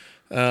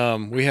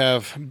 We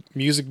have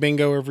music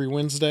bingo every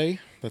Wednesday.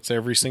 That's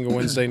every single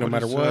Wednesday, no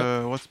matter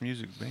what. What's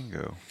music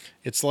bingo?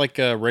 It's like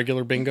a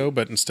regular bingo,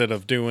 but instead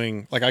of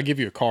doing like I give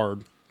you a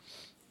card,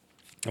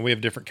 and we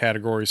have different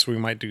categories. So we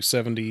might do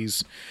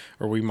 70s,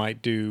 or we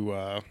might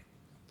do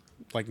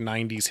like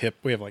 90s hip.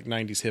 We have like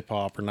 90s hip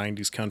hop or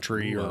 90s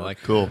country, Ooh, I or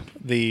like Cool.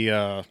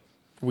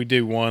 we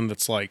do one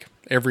that's like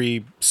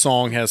every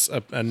song has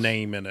a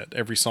name in it.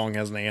 Every song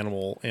has an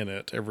animal in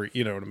it.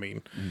 You know what I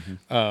mean?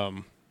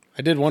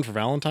 I did one for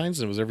Valentine's,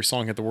 and it was every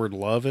song had the word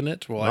love in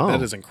it. Well, Oh.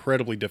 that is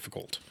incredibly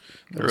difficult.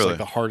 It was Really? like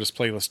the hardest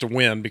playlist to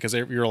win because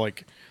you're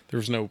like,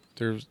 you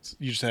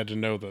just had to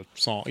know the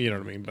song. You know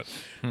what I mean?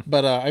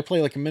 But I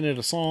play like a minute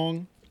a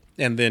song,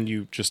 and then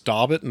you just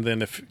daub it, and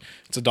then if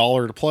it's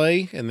 $1 to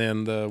play, and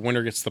then the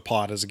winner gets the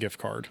pot as a gift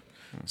card.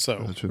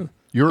 So Gotcha.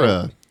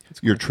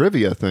 Your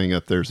trivia thing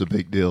up there's a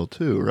big deal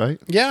too, right?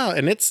 yeah,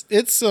 and it's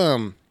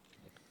so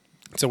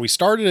we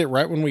started it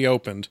right when we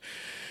opened.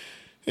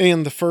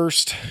 And the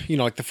first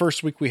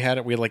week we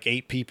had like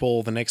 8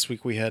 people. The next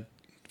week we had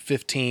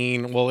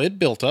 15. Well, it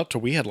built up to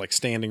we had like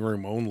standing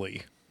room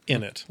only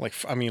in it. Like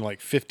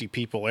 50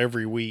 people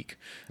every week.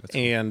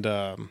 And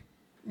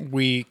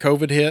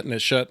COVID hit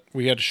and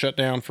we had to shut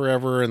down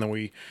forever. And then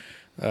we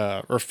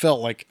felt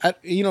like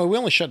we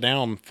only shut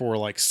down for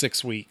like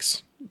 6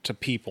 weeks to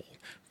people.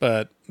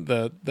 But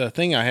the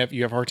thing you have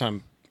a hard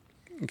time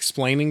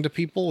explaining to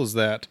people is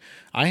that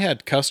I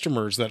had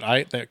customers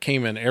that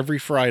came in every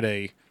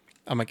Friday.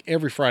 I'm like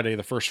every Friday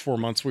the first 4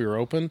 months we were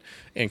open,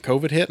 and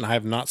COVID hit, and I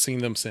have not seen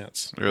them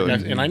since. Really?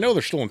 And I know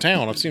they're still in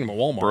town. I've seen them at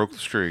Walmart. Broke the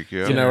streak.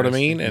 Yeah. You know what I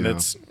mean? And Yeah.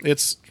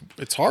 it's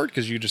hard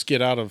because you just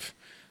get out of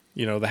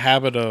the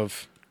habit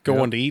of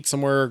going to eat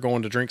somewhere,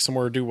 going to drink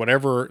somewhere, do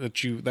whatever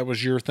that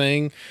was your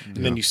thing,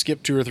 and then you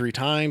skip 2 or 3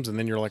 times, and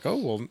then you're like, oh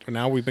well,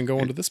 now we've been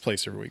going to this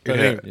place every week. But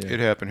anyway,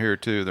 It happened here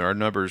too. Our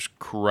numbers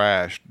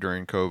crashed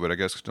during COVID. I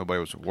guess because nobody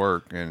was at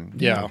work,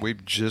 and Yeah.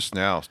 we've just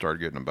now started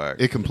getting them back.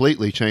 It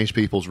completely changed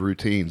people's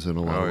routines in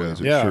a lot of Oh, yeah. ways.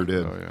 It Yeah. sure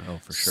did. Oh yeah. Oh,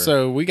 for sure.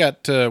 So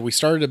we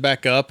started it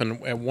back up,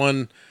 and at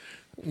one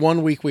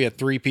week we had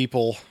 3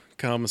 people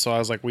come. So I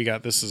was like, we're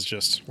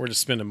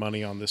just spending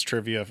money on this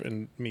trivia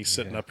and me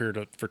sitting up here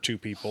for 2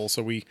 people.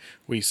 So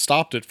we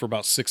stopped it for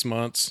about 6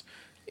 months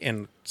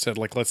and said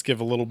like, let's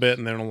give a little bit.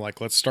 And then I'm like,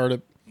 let's start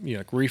it,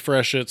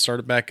 refresh it, start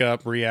it back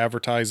up,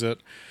 re-advertise it.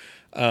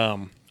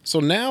 So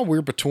now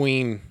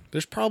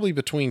there's probably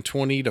between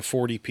 20 to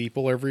 40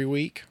 people every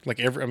week. But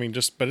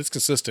it's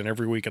consistent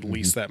every week, at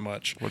least that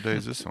much. What day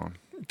is this on?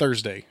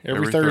 Thursday, every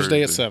Every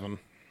Thursday at Thursday. 7.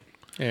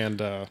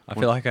 And I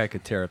feel like I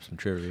could tear up some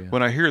trivia.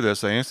 When I hear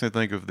this, I instantly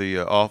think of the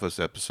Office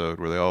episode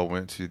where they all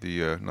went to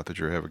the not that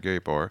you have a gay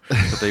bar,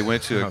 but they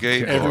went to a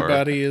gay bar.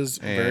 everybody is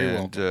very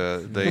and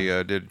welcome.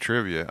 they did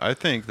trivia. I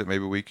think that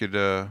maybe we could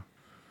Yeah.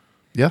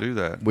 do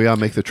that. We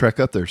make the trek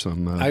up there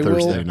some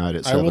Thursday night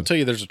at 7. I will tell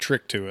you there's a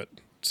trick to it.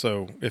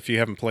 So if you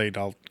haven't played,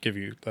 I'll give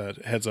you a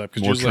heads up.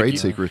 'Cause More usually trade you-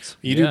 secrets.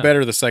 You do Yeah.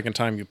 better the second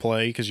time you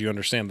play because you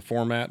understand the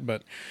format.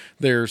 But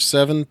there's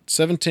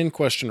 10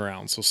 question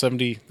rounds. So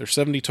there's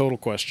 70 total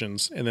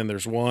questions, and then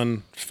there's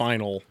one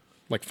final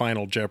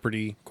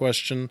Jeopardy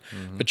question.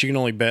 But you can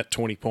only bet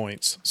 20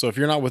 points. So if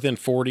you're not within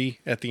 40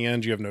 at the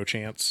end, you have no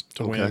chance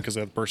to win Okay. because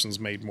that person's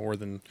made more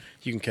than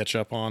you can catch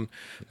up on.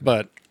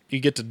 But you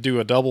get to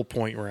do a double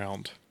point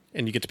round.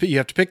 And you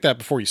have to pick that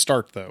before you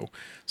start though.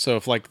 So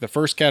if like the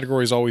first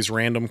category is always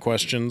random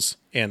questions,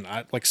 and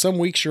some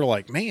weeks you're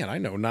like, man, I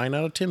know 9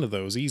 out of 10 of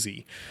those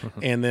easy,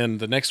 and then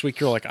the next week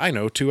you're like, I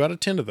know 2 out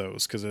of 10 of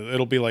those because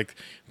it'll be like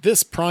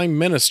this prime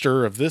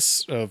minister of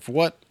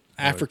what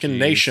African geez.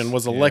 nation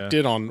was Yeah.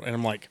 elected on, and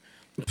I'm like,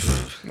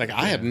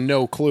 I have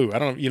no clue. I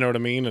don't, you know what I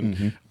mean?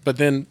 And but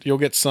then you'll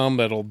get some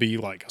that'll be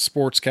like a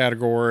sports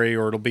category,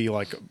 or it'll be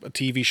like a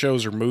TV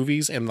shows or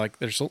movies, and like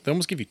they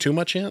almost give you too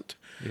much hint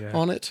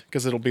on it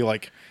because it'll be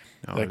like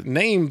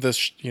name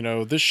this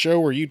this show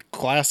where you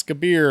clask a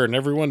beer and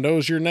everyone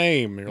knows your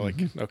name. And you're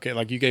like, okay,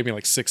 like you gave me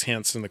like 6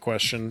 hints in the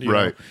question, you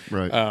know?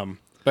 Right.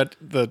 But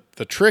the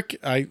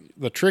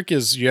trick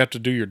is you have to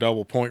do your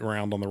double point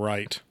round on the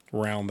right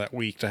round that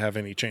week to have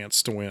any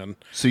chance to win.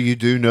 So you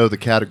do know the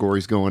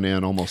categories going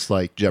in, almost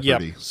like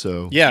Jeopardy. Yep.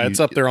 So Yeah, it's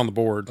up there on the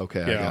board.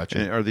 Okay, yeah. I got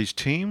you. And are these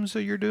teams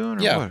that you're doing?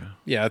 Or Yeah, What?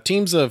 yeah.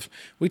 Teams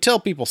we tell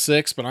people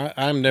 6, but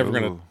I'm never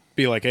gonna Ooh.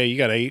 be like, hey, you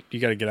got 8, you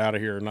got to get out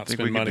of here and not I think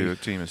spend we could money. do a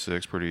team of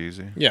 6 pretty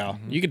easy. Yeah,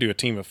 you could do a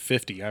team of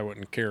 50. I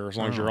wouldn't care as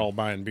long as you're all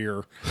buying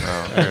beer.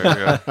 Oh, there you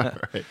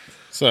go.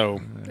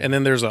 So, and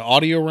then there's an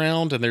audio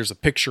round and there's a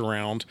picture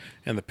round,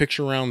 and the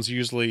picture round's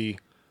usually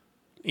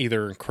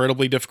either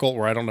incredibly difficult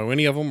where I don't know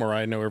any of them or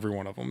I know every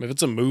one of them. If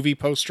it's a movie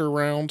poster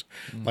round,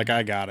 like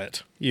I got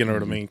it. You know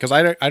what I mean? Because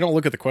I don't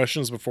look at the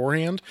questions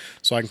beforehand,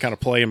 so I can kind of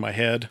play in my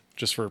head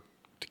just to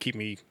keep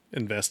me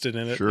invested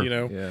in it. Sure. You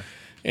know. Yeah.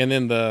 And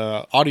then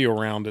the audio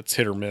round, it's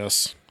hit or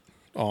miss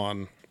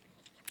on.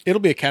 It'll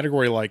be a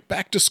category like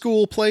back to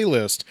school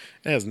playlist.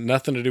 It has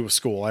nothing to do with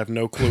school. I have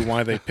no clue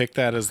why they picked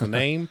that as the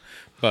name,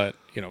 but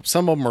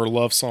some of them are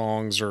love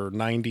songs or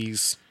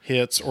 90s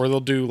hits, or they'll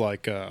do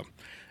like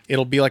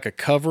it'll be like a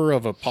cover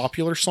of a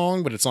popular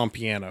song, but it's on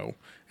piano.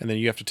 And then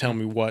you have to tell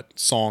me what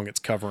song it's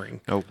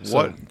covering. Oh,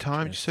 what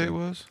time did you say it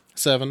was?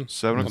 7.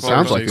 7 It o'clock.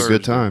 sounds like a Thursday.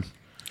 good time.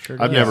 Sure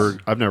I've does.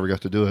 never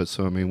got to do it,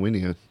 so I mean, we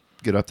need to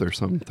get up there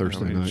some Yeah, Thursday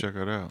we need to night. check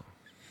it out.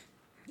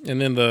 And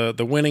then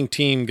the winning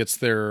team gets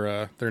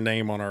their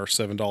name on our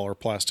 $7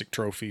 plastic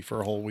trophy for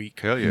a whole week.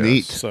 Hell yes.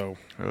 Neat. So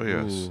Hell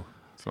yes. Ooh.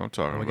 That's what I'm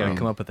talking We about. got to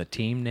come up with a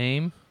team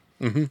name.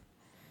 Mm-hmm.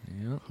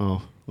 Yeah.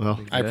 Oh well,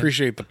 I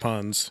appreciate the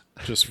puns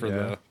just for Yeah.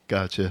 the.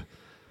 gotcha.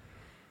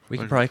 We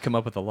could probably come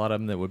up with a lot of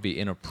them that would be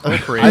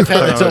inappropriate. I've had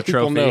for to a tell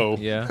people trophy. no.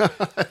 Yeah.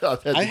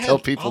 I've had I to tell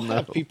people I'll no.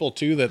 have people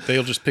too that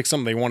they'll just pick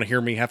something they want to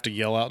hear me have to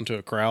yell out into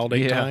a crowd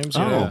 8 Yeah. times.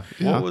 You Oh, know?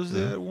 yeah. What was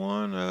that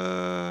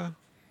one?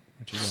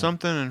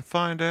 Something and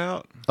find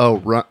out. Oh,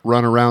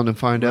 run around and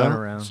find Run out.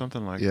 around.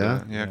 Something like Yeah.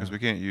 that. Yeah, because we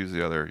can't use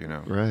the other,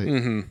 Right.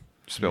 Mm-hmm.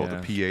 spell Yeah.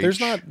 the PH. There's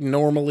not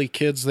normally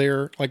kids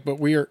there, like, but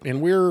we're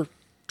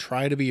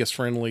try to be as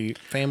family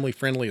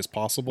friendly as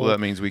possible. Well,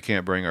 that means we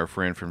can't bring our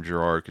friend from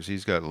Girard because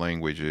he's got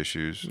language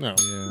issues. No.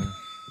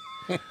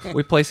 Yeah.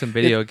 We play some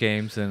video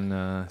games, and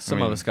some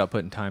mean- of us got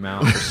put in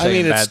timeout for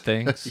saying it's- bad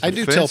things. I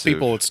do tell offensive.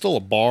 people it's still a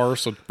bar,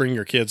 so bring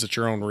your kids at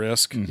your own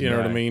risk. You know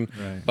what I Right, mean?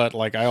 right. But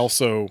like, I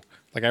also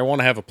like I want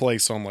to have a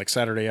place on like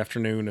Saturday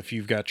afternoon if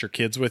you've got your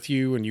kids with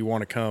you and you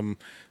want to come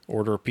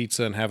order a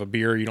pizza and have a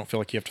beer. You don't feel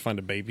like you have to find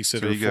a babysitter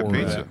So you got for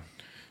pizza. that.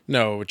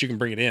 No, but you can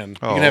bring it in.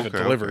 Oh, you can have it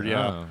okay, delivered. okay.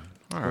 Yeah. Oh.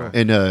 All right.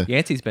 And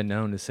Yancey's been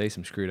known to say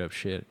some screwed up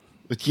shit.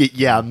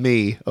 yeah,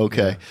 me.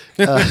 Okay.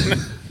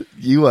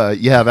 You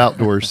have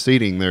outdoor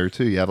seating there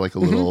too. You have like a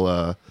little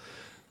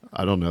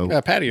I don't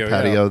know Patio,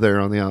 yeah. there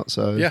on the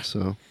outside. Yeah.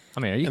 So I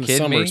mean, are you In the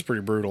kidding summer, me? it's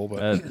pretty brutal,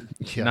 but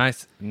Yeah.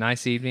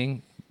 Nice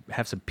evening.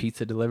 Have some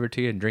pizza delivered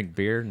to you and drink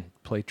beer and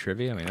play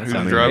trivia. I mean, that Who's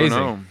sounds driving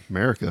amazing. home?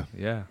 America.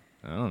 Yeah,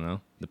 I don't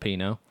know the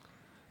Pinot.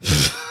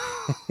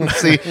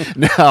 See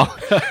now,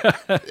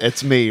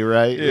 it's me,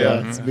 right?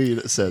 Yeah. It's me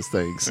that says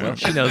things.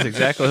 She knows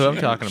exactly who I'm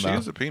talking She about.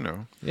 is a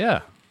Pinot.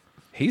 Yeah,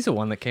 he's the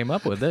one that came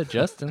up with it,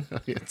 Justin.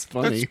 It's That's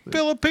funny.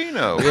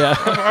 Filipino. Yeah.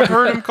 I've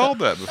heard him called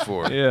that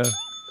before. Yeah,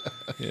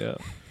 yeah.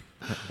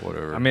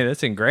 Whatever. I mean,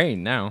 it's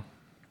ingrained now.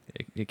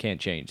 It can't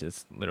change.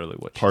 It's literally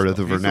what Part she's of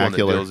the called. He's the one that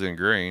vernacular. deals in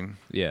grain,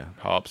 Yeah,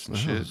 hops and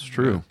shit. It's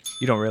true.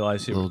 you don't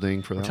realize who Little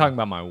ding for we're that. talking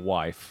about. My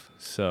wife.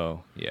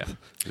 So yeah,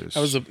 Just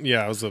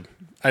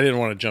I didn't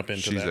want to jump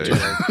into She's that.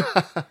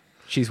 Asian. too.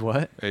 she's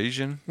what?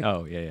 Asian.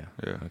 Oh yeah.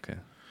 Yeah. Okay.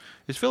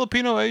 Is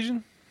Filipino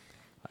Asian?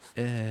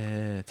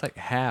 It's like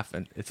half,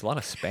 and it's a lot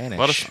of Spanish. A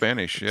lot of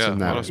Spanish. It's Yeah, in a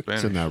that, lot of Spanish.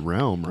 It's in that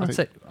realm, right?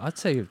 I'd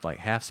say like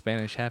half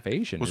Spanish, half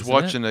Asian. Was isn't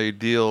watching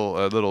it?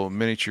 a little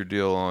miniature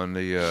deal on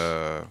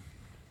the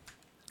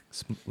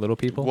Little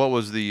people. what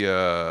was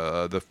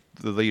the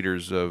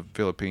leaders of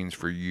Philippines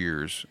for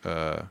years.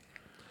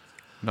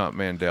 Not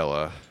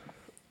Mandela.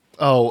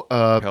 Oh,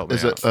 Help me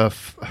is it? out.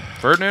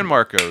 Ferdinand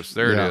Marcos.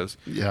 There Yeah, it is.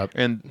 yeah.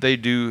 And they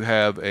do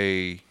have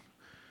they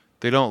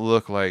don't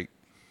look like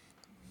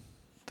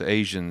the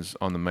Asians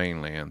on the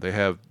mainland. They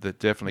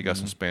definitely got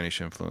some Spanish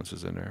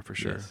influences in there for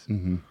sure. Yes.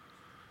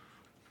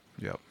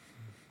 Yep.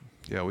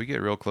 Yeah, we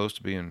get real close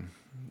to being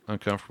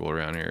uncomfortable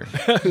around here.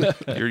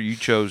 You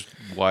chose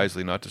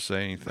wisely not to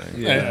say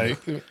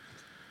anything.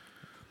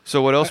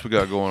 So what else we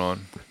got going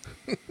on?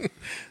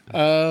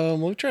 Let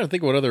me try to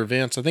think what other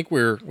events. I think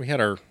we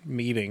had our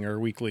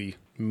weekly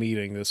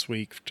meeting this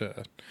week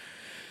to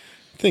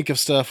think of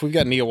stuff. We've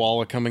got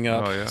Neowalla coming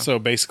up. Oh, yeah. So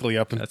basically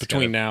up in That's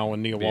between gotta now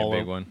and be a Neowalla,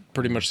 big one.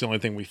 pretty much the only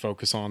thing we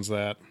focus on is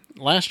that.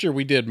 Last year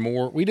we did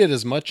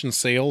as much in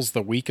sales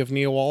the week of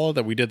Neowalla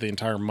that we did the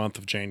entire month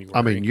of January.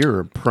 I mean, you're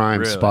a prime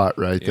Really? spot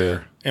right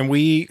there. And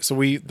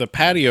the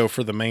patio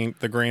for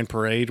the grand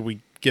parade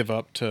we give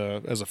up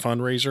to as a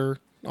fundraiser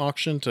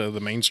auction to the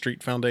Main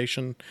Street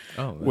Foundation.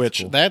 Oh, that's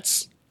which cool.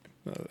 that's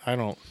I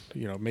don't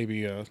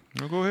maybe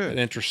No, go an ahead.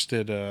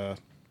 interested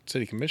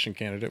city commission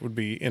candidate would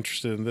be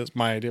interested in this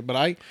my idea. But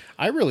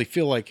I really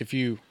feel like if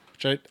you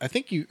which I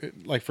think you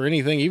like for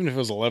anything, even if it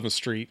was 11th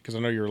Street, because I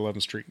know you're an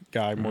 11th Street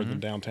guy more than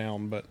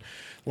downtown, but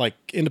like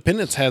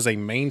Independence has a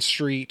Main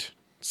Street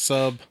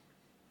sub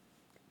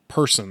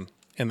person,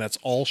 and that's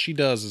all she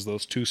does is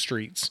those two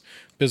streets,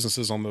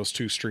 businesses on those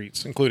two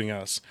streets, including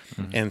us.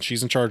 And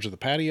she's in charge of the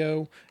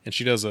patio, and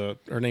she does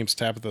her name's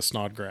Tabitha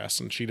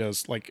Snodgrass, and she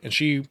does and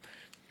she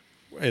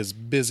is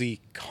busy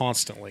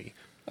constantly.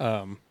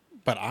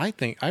 But I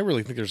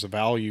really think there's a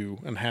value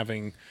in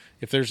having,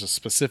 if there's a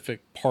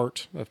specific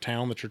part of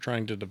town that you're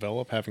trying to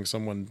develop, having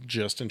someone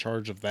just in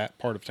charge of that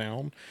part of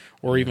town,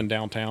 or even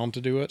downtown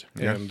to do it.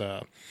 Yeah.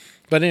 And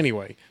but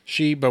anyway,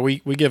 we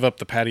give up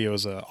the patio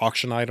as an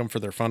auction item for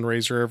their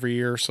fundraiser every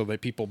year, so that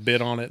people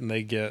bid on it and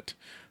they get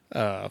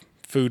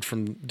food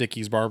from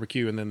Dickie's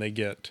Barbecue, and then they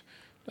get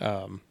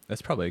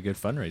That's probably a good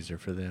fundraiser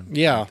for them.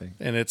 yeah, I think.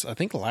 and it's I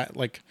think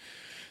like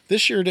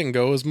this year didn't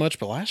go as much,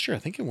 but last year I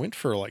think it went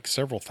for like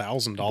several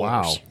 $1,000s.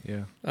 Wow.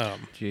 Yeah.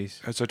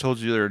 Jeez. As I told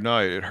you the other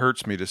night, it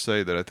hurts me to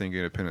say that I think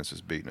Independence is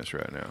beating us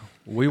right now.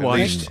 We At watched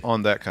least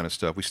on that kind of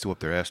stuff. We still up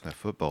there asking that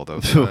football though.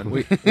 son.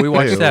 we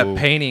watched that Hey-o.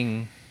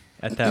 painting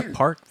at that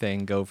park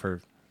thing go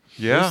for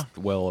Yeah.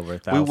 well over We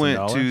 $1,000.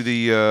 went to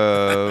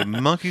the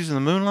Monkeys in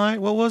the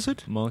Moonlight. What was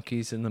it?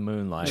 Monkeys in the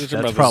Moonlight. You're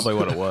talking That's about probably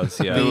what it was.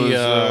 Yeah. It was,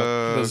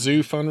 the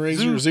zoo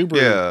fundraiser, Zoo Brew.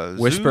 Yeah.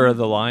 Whisper of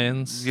the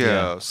Lions.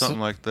 Yeah, something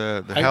like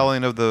that. The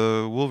Howling of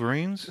the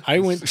Wolverines. I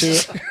went to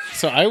it.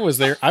 So I was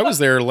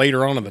there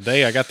later on in the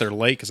day. I got there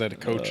late because I had to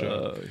coach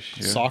a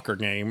soccer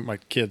game, my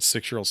kid's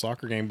 6-year-old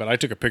soccer game. But I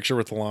took a picture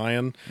with the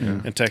lion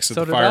and texted So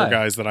the did fire I.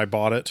 guys that I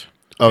bought it.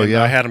 Oh, And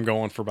yeah? I had them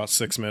going for about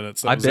 6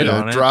 minutes. That I was bid it.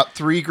 on it. Drop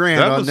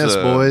 $3,000 on this,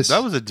 boys.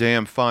 That was a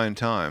damn fine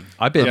time.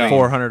 I bid Yeah.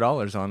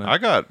 $400 on it. I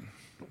got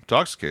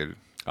intoxicated.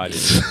 I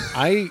did.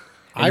 And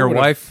And your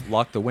wife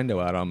locked the window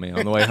out on me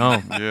on the way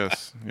home.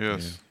 Yes,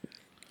 yes.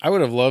 I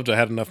would have loved to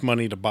have enough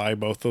money to buy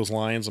both those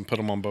lines and put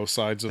them on both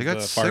sides of They the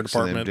got fire 6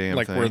 of them department, damn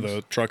like where things.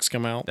 the trucks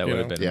come out. That you would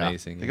have know? been Yeah.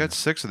 amazing. They got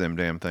 6 of them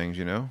damn things,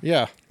 you know.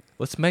 Yeah.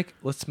 Let's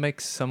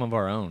make some of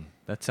our own.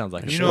 That sounds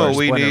like a You know what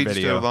we Splendor need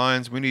video. instead of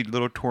lines? We need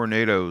little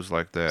tornadoes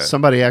like that.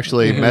 Somebody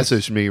actually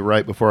messaged me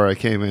right before I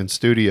came in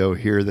studio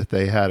here that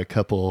they had a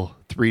couple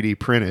 3D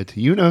printed.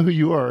 You know who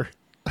you are.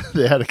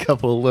 They had a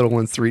couple of little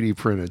ones 3D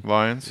printed.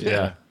 Lions.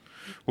 Yeah.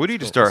 We need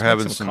to start Let's make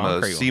having some some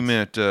concrete ones.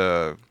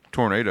 cement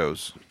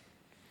tornadoes.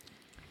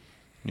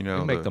 You know,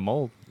 You make the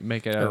mold. You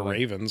make it out Or of like,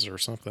 ravens or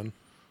something.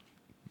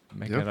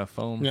 make Yeah. it out of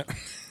foam. Yeah.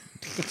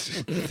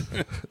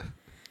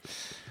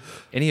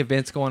 Any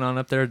events going on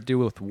up there to do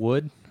with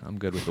wood? I'm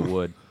good with the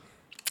wood.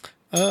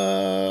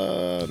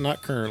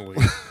 Not currently.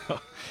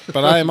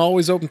 But I am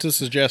always open to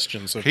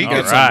suggestions. So if he you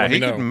could, got something, let he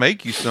me could know.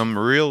 make you some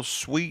real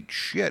sweet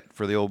shit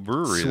for the old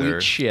brewery Sweet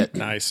there. shit.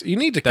 Nice. You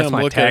need to That's come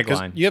my look at it 'cause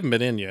tagline. you haven't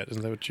been in yet.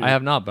 Isn't that what you? I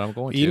have not, but I'm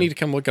going to. You need to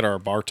come look at our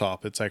bar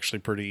top. It's actually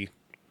pretty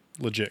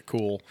legit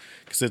cool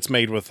because it's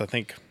made with I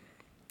can't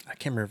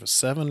remember if it's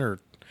 7 or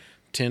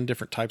 10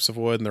 different types of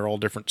wood, and they're all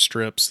different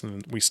strips.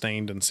 And we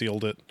stained and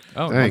sealed it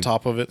Oh, on Dang.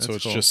 top of it, so That's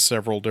it's cool. just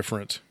several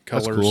different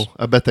colors. That's cool.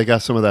 I bet they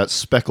got some of that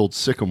speckled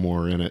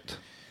sycamore in it.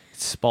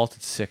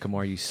 Spalted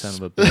sycamore, you son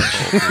of a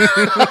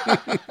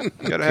bitch.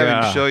 You gotta have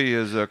him God. show you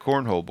his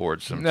cornhole board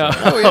No.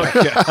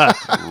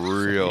 sometime.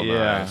 Real Yeah.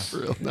 nice.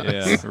 Real nice.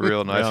 Yeah.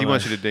 Real nice. Real He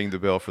wants nice. you to ding the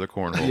bell for the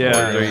cornhole Yeah.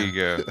 board. There you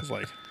go. It's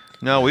like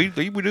No, we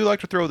do like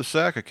to throw the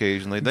sack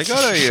occasionally. They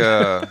got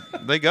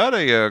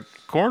a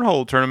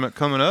cornhole tournament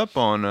coming up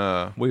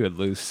on We would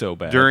lose so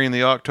bad. during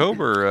the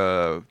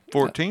October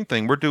 14th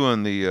thing. We're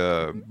doing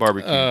the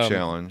barbecue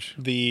challenge.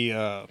 the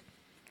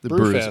The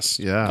Brewfest.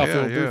 Yeah. Coffee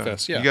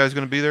Brewfest. Yeah. You guys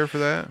going to be there for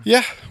that?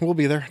 Yeah, we'll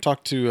be there.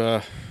 Talked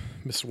to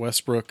Miss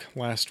Westbrook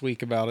last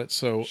week about it.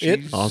 So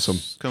She's Awesome.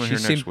 Coming She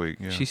here next seem- week.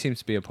 Yeah. She seems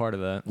to be a part of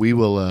that. We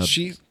will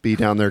She- be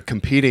down there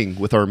competing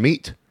with our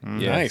meat.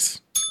 Yes.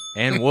 nice.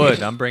 And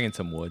wood. I'm bringing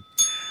some wood.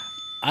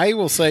 I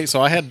will say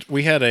so.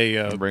 We had a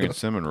I'm bringing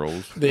cinnamon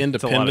rolls. the lot of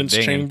Independence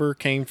dinging. Chamber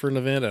came for an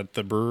event at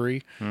the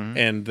brewery,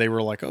 and they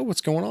were like, "Oh, what's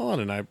going on?"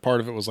 And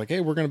part of it was like, "Hey,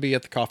 we're going to be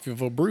at the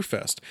Coffeyville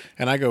Brewfest,"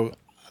 and I go,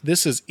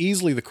 "This is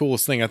easily the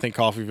coolest thing I think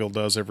Coffeyville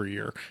does every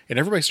year." And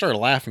everybody started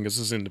laughing because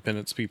this is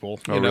Independence people.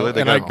 Oh, you know? really?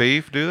 They and got I,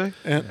 beef, do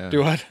they?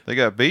 Do I? They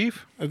got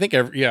beef? I think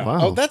yeah. Wow.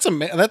 Oh, that's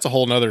a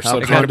whole nother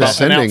subject about an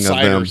condescending of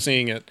outsider them.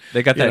 seeing it.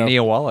 They got you that know.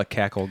 Neowalla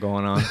cackle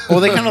going on.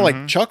 Well, they kind of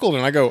like chuckled,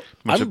 and I go,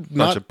 Bunch "I'm of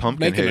not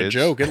pumpkin making a heads.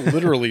 joke. It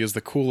literally is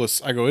the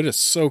coolest." I go, "It is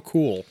so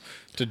cool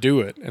to do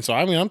it." And so,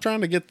 I mean, I'm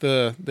trying to get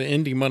the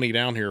indie money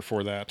down here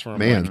for that. Where I'm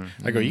Man.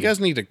 like, I go, "You guys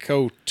need to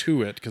go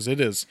to it because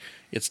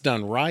it's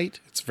done right.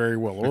 It's very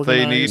well If they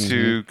organized." need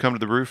to come to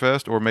the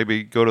Brewfest or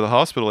maybe go to the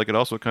hospital, they could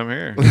also come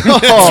here.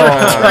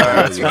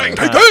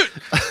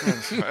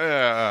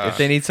 Yeah. If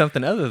they need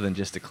something other than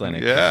just a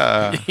clinic.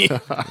 Yeah. You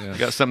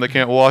got something they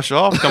can't wash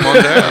off? Come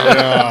on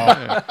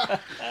down.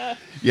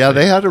 Yeah,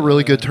 they had a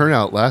really good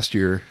turnout last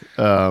year.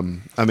 I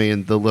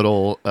mean, the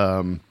little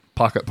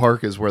Pocket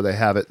Park is where they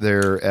have it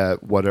there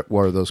at what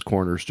are those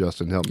corners,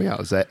 Justin? Help me out.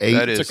 Is that 8th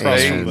That is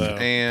across from and the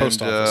and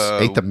post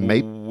office. 8th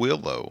and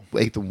Willow.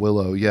 8th and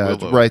Willow? Yeah,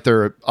 it's Willow. right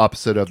there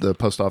opposite of the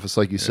post office,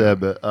 like you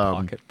said. But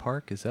Pocket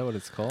Park, is that what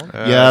it's called?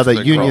 yeah, That's the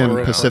what they call Union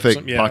it. Pacific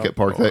Yeah. Pocket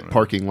Park, that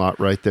parking lot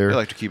right there. They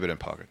like to keep it in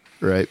pocket.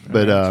 Right.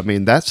 But I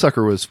mean, that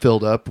sucker was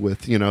filled up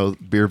with,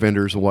 beer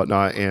vendors and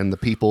whatnot and the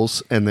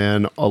peoples. And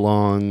then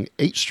along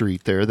 8th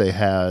Street there, they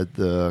had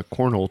the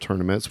cornhole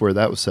tournaments where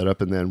that was set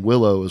up. And then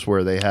Willow is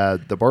where they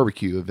had the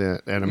barbecue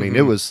event. And I mean,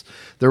 there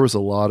was a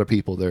lot of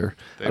people there.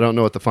 I don't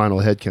know what the final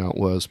head count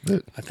was,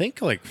 but I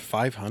think like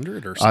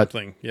 500 or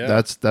something. Yeah,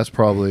 that's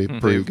probably a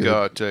pretty They've good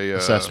got a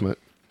assessment.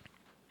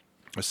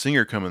 a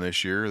singer coming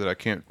this year that I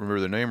can't remember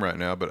their name right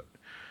now, but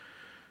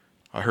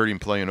I heard him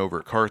playing over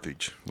at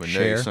Carthage when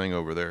Cher? they sang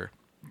over there.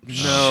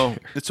 No,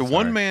 it's a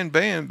one-man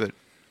band, but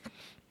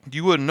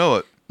you wouldn't know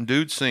it.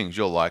 Dude sings,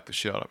 you'll like the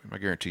shit out of him. I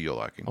guarantee you'll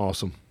like him.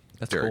 Awesome.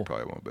 That's Derek cool.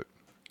 probably won't, but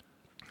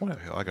What- the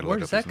hell, I gotta Where look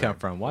does up that his come name.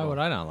 from? Why would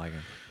I not like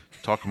him?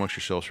 Talk amongst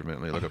yourselves for a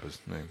minute. Let me look up his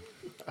name.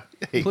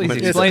 Please when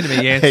he- explain to me,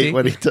 I Yancey. hate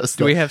when he does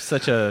Do we that. have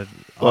such a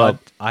Well,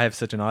 I have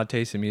such an odd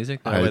taste in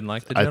music that I wouldn't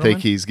like the I gentleman?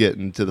 think he's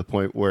getting to the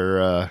point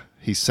where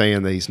he's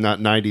saying that he's not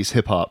 90s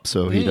hip hop,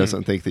 so he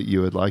doesn't think that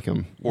you would like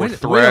him. Or When-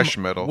 thrash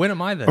when am- metal. When am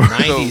I the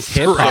 90s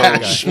hip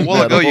hop guy? A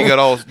while ago, you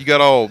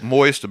got all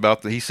moist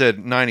about he said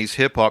 90s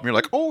hip hop, and you're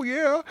like, oh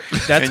yeah.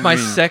 That's And my you-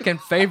 second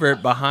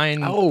favorite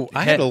behind Oh,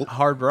 I had a-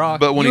 hard rock.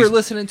 But when you were he's-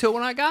 listening to it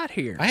when I got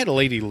here. I had a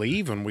lady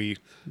leave when we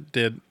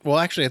did. Well,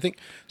 actually, I think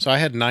so. I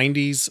had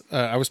 90s.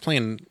 I was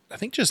playing, I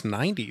think, just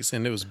 90s,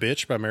 and it was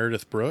 "Bitch" by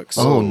Meredith Brooks.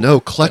 Oh, no,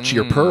 clutch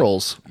your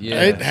pearls.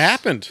 yeah, It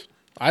happened.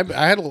 I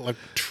had a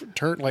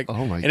turn like,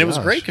 Oh, my and it was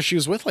gosh. great because she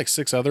was with like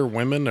 6 other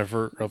women of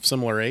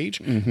similar age,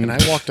 and I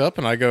walked up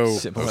and I go,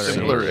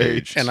 Similar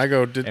age. and I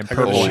go, and I go,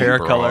 purple "Did she-" hair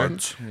color.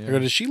 broads. I go,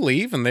 did she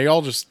leave? And they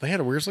had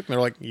a weird look, and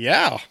they're like,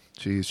 yeah.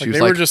 Jeez, she Like was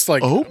they were just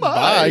like, oh my.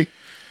 bye.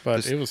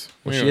 But it was.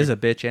 Well, anyway. she is a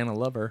bitch and a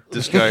lover.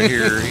 This guy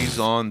here, he's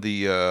on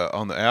the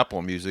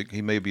Apple Music.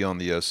 He may be on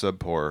the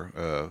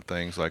Subpar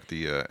things like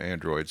the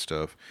Android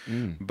stuff.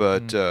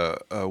 But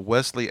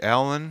Wesley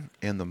Allen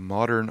and the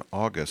Modern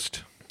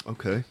August.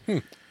 Okay.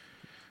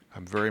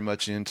 I'm very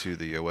much into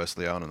the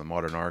Wesley Allen and the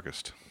Modern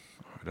August.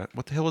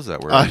 What the hell is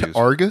that word? I used?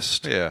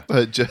 August? Yeah.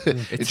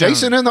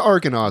 Jason and the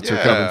Argonauts are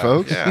coming,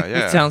 folks. Yeah,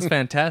 yeah. It sounds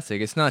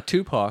fantastic. It's not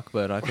Tupac,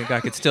 but I think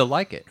I could still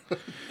like it.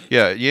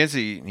 Yeah,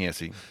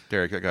 Yancey,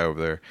 Derek, that guy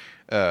over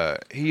there.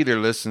 He either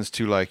listens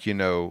to like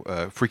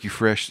freaky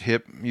fresh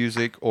hip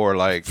music, or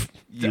like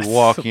you That's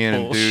walk some in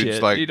and bullshit.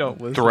 dudes like You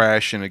don't listen.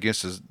 thrashing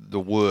against the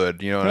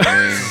wood. You know what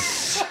I mean?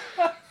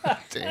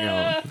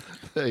 Damn.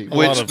 Hey,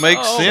 Which makes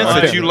Oh sense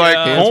my that you like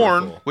God.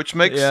 Korn, which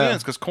makes Yeah.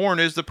 sense because Korn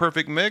is the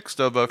perfect mix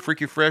of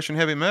freaky fresh and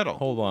heavy metal.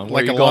 Hold on.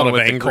 Where like you a lot going of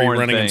with the angry Korn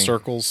running in thing?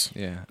 circles.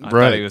 Yeah, I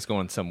Right. thought he was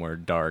going somewhere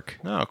dark.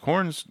 No,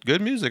 Korn's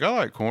good music. I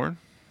like Korn.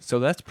 So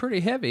that's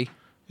pretty heavy.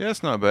 Yeah,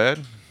 it's not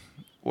bad.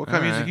 What kind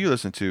of music Alright. you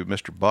listen to,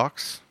 Mr.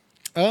 Box?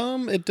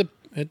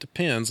 It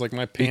depends. Like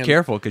my Be pan.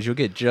 careful because you'll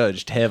get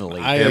judged heavily.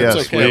 yes,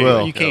 it's okay. we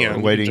will. You can.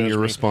 Awaiting You can your judge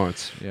me.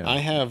 response. yeah. I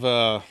have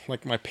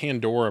like my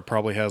Pandora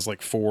probably has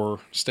like 4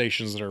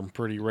 stations that are in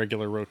pretty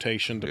regular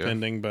rotation,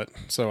 depending. But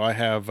so I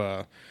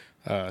have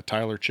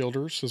Tyler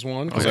Childers is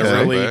one because Okay. I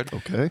really Not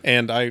bad. Okay.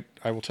 and I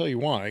will tell you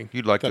why.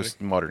 You'd like That-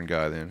 this modern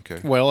guy then,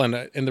 okay? Well,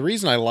 and the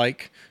reason I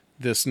like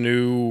this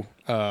new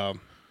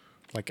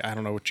like I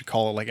don't know what you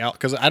call it, like out,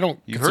 because I don't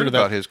You consider heard that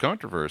about his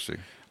controversy.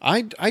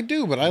 I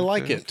do, but I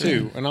like it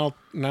too, and I'll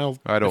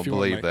I don't if you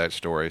want believe my- that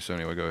story, so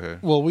anyway, go ahead.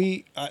 Well,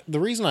 the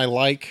reason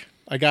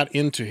I got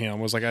into him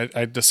was like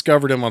I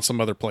discovered him on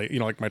some other play,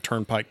 like my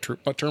Turnpike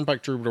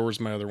Troubadour is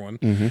my other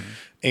one,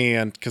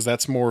 and because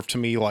that's more to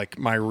me like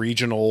my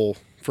regional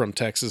from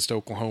Texas to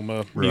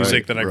Oklahoma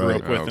music that I grew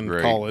right. up with in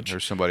great. college.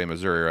 There's somebody in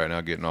Missouri right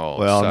now getting all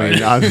Well, I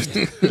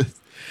excited. mean,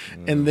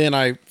 And then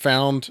I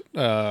found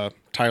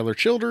Tyler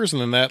Childers,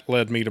 and then that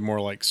led me to more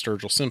like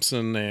Sturgill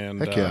Simpson and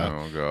Heck yeah.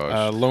 Oh,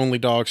 gosh. Lonely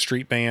Dog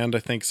Street Band, I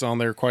think, is on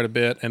there quite a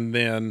bit. And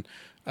then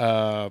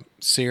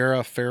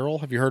Sierra Farrell,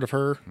 have you heard of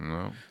her?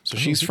 No. So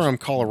she's from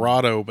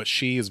Colorado, but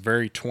she is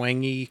very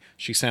twangy.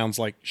 She sounds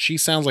like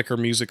her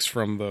music's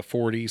from the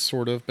 40s,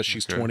 sort of, but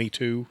she's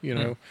 22,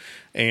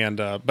 And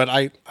but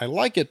I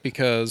like it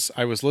because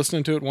I was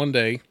listening to it one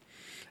day,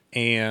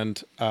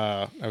 and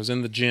I was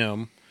in the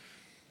gym.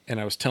 And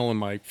I was telling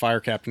my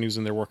fire captain who's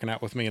in there working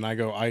out with me, and I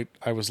go, I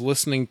was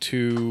listening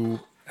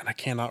to, and I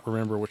cannot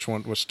remember which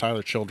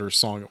Tyler Childers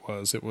song it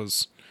was. It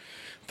was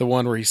the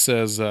one where he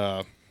says,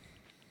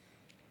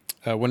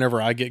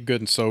 whenever I get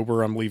good and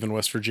sober, I'm leaving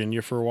West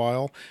Virginia for a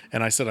while.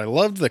 And I said, I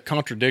loved the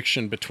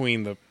contradiction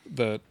between the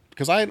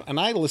because I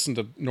listen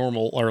to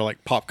normal or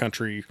like pop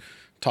country,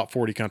 top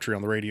 40 country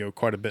on the radio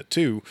quite a bit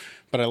too.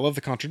 But I love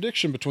the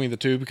contradiction between the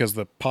two because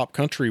the pop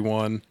country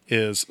one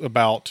is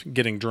about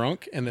getting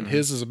drunk and then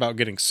his is about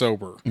getting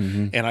sober.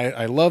 And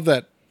I love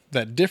that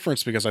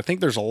difference because I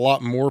think there's a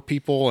lot more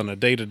people in a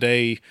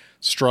day-to-day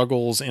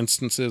struggles,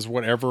 instances,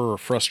 whatever, or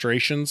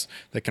frustrations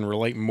that can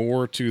relate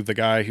more to the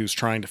guy who's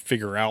trying to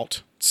figure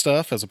out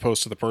stuff as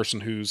opposed to the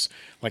person who's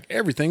like,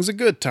 everything's a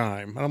good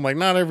time. And I'm like,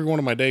 not every one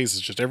of my days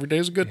is just every day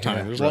is a good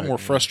time. There's a lot more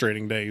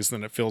frustrating days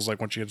than it feels like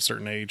once you hit a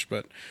certain age.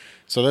 But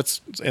so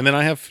and then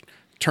I have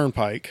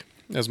Turnpike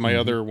as my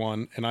other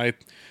one. And I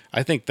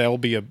think that's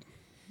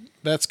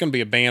going to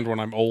be a band when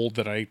I'm old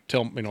that I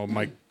tell,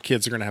 my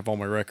kids are going to have all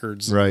my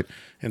records Right.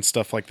 and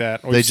stuff like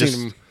that.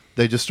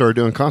 they just started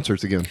doing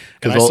concerts again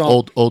And I because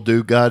saw- old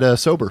dude got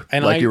sober,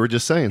 And like you were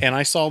just saying. And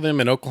I saw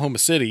them in Oklahoma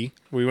City.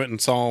 We went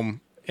and saw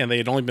them, and they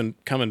had only been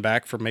coming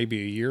back for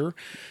maybe a year.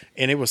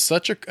 And it was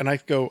and I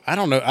go, I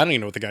don't know. I don't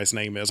even know what the guy's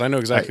name is. I know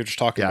exactly what you're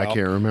talking yeah, about. I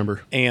can't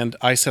remember. And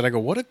I said,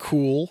 what a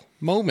cool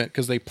moment,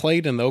 because they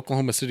played in the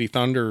Oklahoma City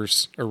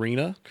Thunder's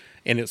arena,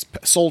 and it's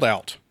sold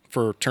out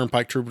for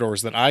Turnpike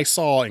Troubadours that I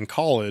saw in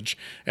college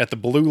at the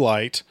Blue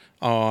Light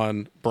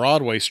on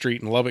Broadway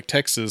Street in Lubbock,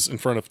 Texas, in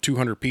front of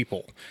 200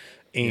 people.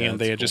 And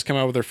they had just come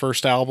out with their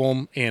first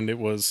album, and it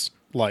was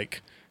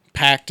like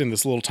packed in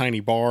this little tiny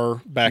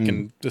bar back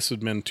in, this had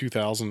been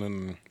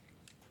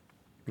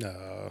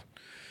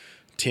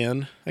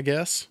 2010, I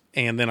guess.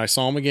 And then I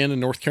saw him again in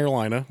North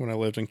Carolina when I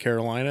lived in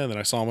Carolina, and then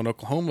I saw him in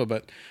Oklahoma.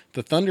 But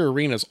the Thunder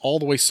Arena is all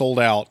the way sold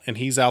out, and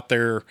he's out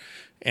there.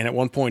 And at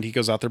one point, he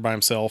goes out there by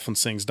himself and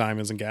sings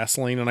Diamonds and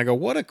Gasoline. And I go,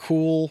 what a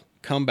cool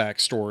comeback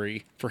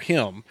story for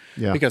him.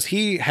 Yeah. Because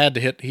he got,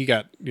 from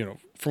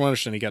what I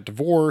understand, he got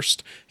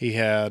divorced. He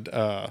had,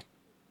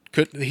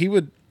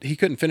 he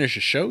couldn't finish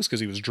his shows because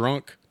he was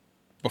drunk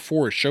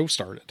before his show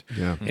started.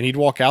 Yeah. And he'd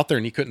walk out there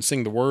and he couldn't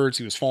sing the words.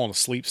 He was falling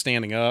asleep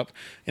standing up.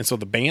 And so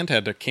the band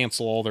had to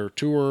cancel all their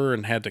tour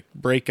and had to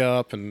break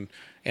up. And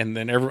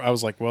then I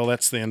was like, well,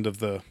 that's the end of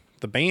the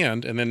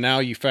band. And then now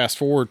you fast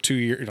forward 2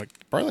 years,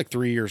 probably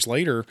 3 years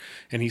later,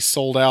 and he's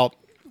sold out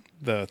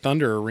the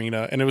Thunder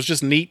Arena. And it was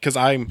just neat because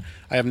I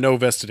have no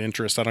vested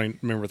interest. I don't even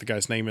remember what the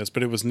guy's name is,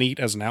 but it was neat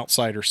as an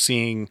outsider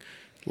seeing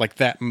like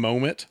that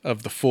moment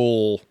of the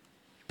full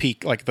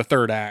peak, like the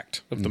third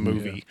act of the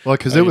movie. Well,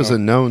 because it was you a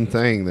know, known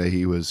thing that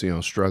he was,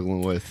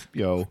 struggling with,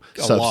 A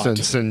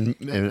substance and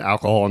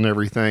alcohol and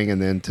everything, and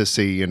then to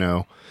see,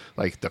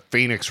 like the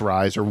Phoenix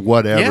Rise or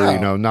whatever,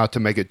 Yeah. not to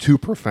make it too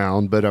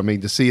profound, but I mean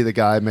to see the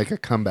guy make a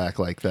comeback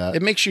like that.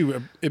 it makes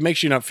you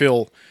not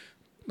feel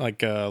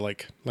like oh,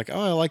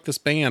 I like this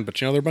band, but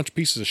they're a bunch of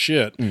pieces of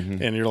shit,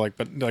 and you're like,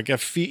 but like you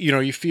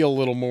feel a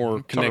little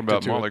more Talking connected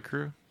about to Motley it.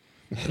 Crue?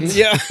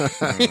 Yeah.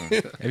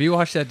 Have you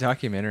watched that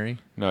documentary?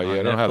 No, on yeah,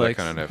 I don't have that Netflix?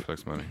 kind of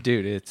Netflix money.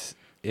 Dude, it's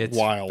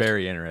Wild.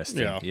 very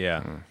interesting. Yeah.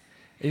 Yeah.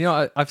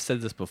 And, I've said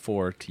this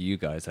before to you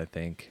guys, I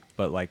think,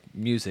 but like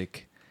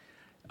music,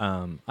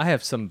 I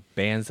have some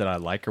bands that I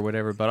like or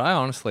whatever, but I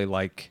honestly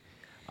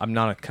I'm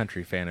not a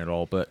country fan at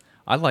all, but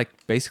I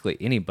like basically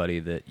anybody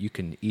that you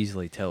can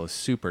easily tell is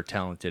super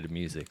talented at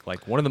music.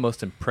 Like one of the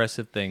most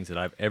impressive things that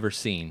I've ever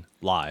seen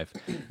live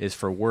is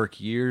for work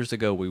years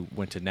ago. We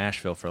went to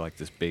Nashville for like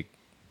this big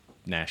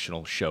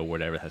national show,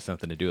 whatever, that has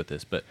nothing to do with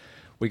this, but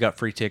we got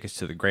free tickets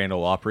to the Grand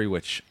Ole Opry,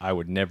 which I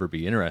would never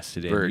be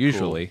interested in Very cool.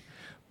 usually,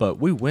 but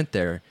we went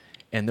there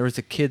and there was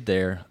a kid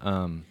there.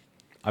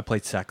 I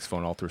played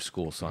saxophone all through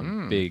school, so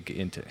I'm big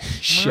into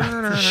shut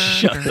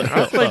the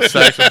I played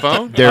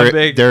saxophone.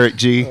 Derek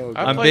G.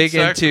 I'm played big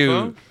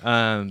into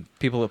saxophone.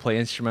 people that play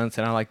instruments,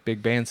 and I like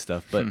big band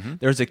stuff. But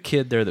there's a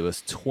kid there that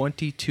was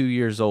 22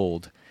 years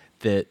old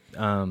that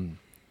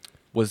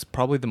was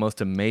probably the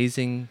most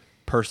amazing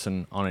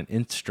person on an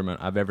instrument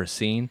I've ever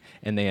seen.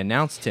 And they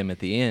announced him at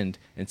the end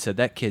and said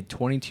that kid,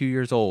 22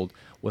 years old,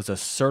 was a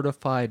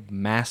certified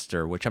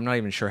master, which I'm not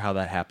even sure how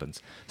that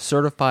happens.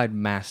 Certified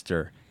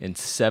master in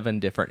 7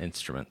 different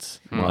instruments.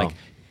 Like,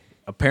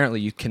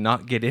 apparently you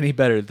cannot get any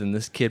better than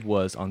this kid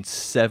was on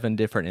 7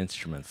 different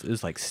instruments. It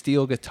was like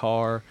steel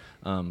guitar,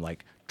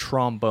 like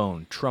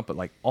trombone, trumpet,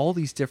 like all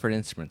these different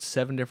instruments,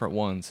 7 different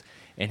ones,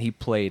 and he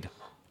played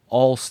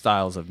all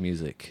styles of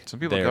music. Some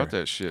people there. got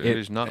that shit. It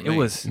is not It me.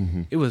 was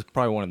it was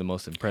probably one of the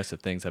most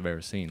impressive things I've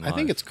ever seen. I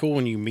think live. it's cool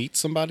when you meet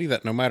somebody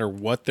that no matter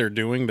what they're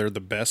doing, they're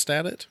the best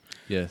at it.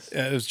 yes.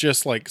 It's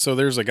just like, so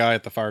there's a guy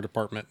at the fire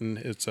department, and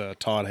it's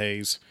Todd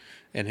Hayes,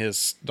 and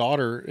his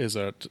daughter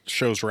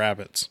shows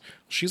rabbits.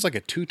 She's like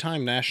a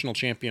 2-time national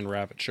champion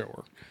rabbit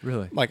shower.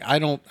 Really? Like I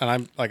didn't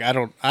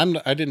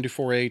do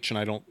 4-H, and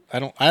I don't.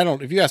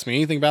 If you ask me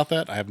anything about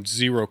that, I have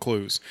zero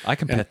clues. I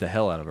can pet the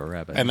hell out of a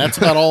rabbit. And that's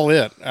about all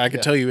it. I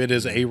can tell you it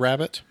is a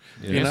rabbit.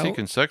 You Yes, know. he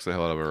can sex the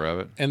hell out of a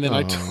rabbit. And then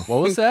what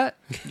was that?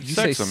 Did you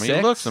say Sex him. sex?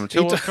 He looks him.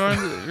 Till it's kind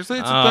of, it's a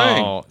thing.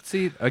 Oh,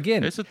 see,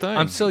 again, It's a thing.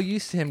 I'm so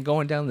used to him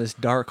going down this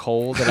dark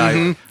hole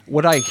that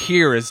what I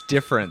hear is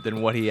different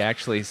than what he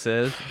actually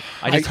says.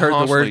 I just heard the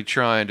Constantly word.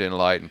 trying to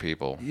enlighten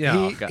people. Yeah,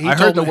 He- okay. he I heard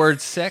told the me- word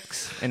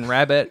sex and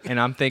rabbit, and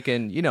I'm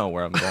thinking, you know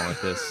where I'm going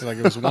with this. Like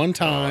it was one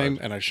time,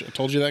 and I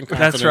told you that in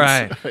confidence. That's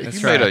right.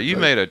 That's right. You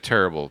made a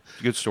terrible,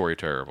 good story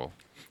terrible.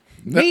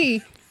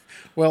 Me.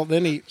 Well,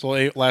 then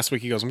last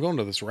week he goes, I'm going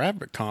to this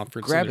rabbit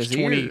conference. Grab and his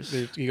there's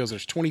ears. he goes,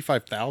 there's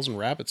 25,000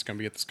 rabbits going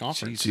to be at this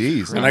conference.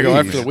 Jeez. And I go,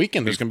 after Louise. the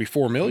weekend, there's going to be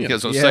 4 million.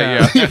 Because I'll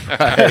Yeah. say,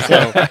 yeah.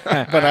 So,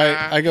 but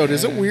I go,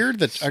 is it weird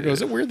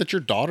that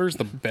your daughter's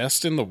the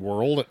best in the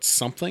world at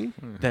something?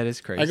 That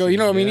is crazy. I go,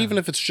 I mean, Yeah. even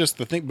if it's just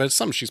the thing, but it's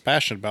something she's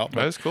passionate about.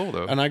 But, That is cool,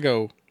 though. And I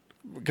go,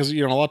 because a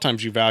lot of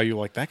times you value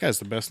like that guy's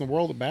the best in the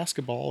world at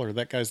basketball, or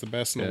that guy's the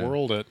best in the Yeah.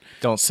 world at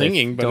don't say-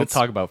 singing. But don't it's,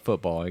 talk about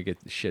football. I get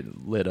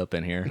shit lit up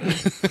in here.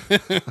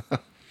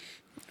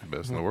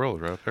 Best in the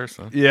world, right there,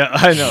 son. Yeah,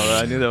 I know.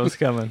 I knew that was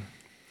coming.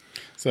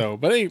 So,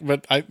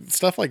 but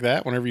stuff like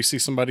that. Whenever you see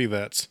somebody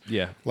that's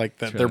Yeah, like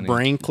that, it's their really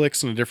brain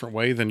clicks in a different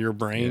way than your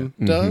brain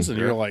does, and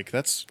you're like,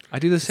 that's I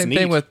do the same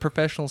thing neat. with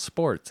professional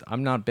sports.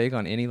 I'm not big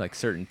on any like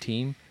certain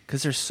team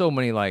because there's so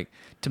many like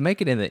to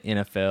make it in the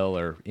NFL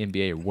or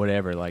NBA or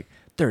whatever. Like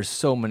there's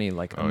so many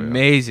like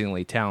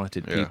amazingly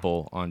talented Yeah.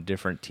 people on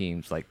different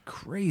teams, like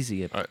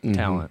crazy at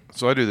talent.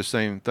 So I do the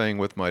same thing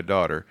with my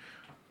daughter.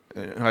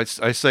 I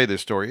say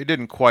this story. It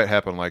didn't quite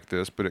happen like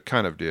this, but it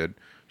kind of did.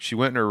 She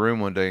went in her room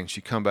one day and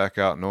she come back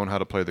out knowing how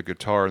to play the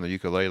guitar and the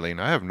ukulele,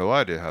 and I have no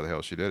idea how the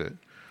hell she did it.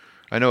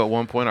 I know at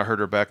one point I heard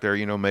her back there,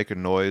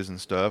 making noise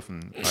and stuff,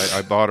 and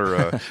I bought her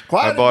a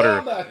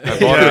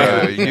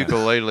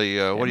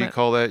ukulele. What do you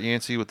call that,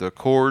 Yancey? With the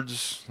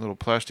chords, little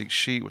plastic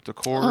sheet with the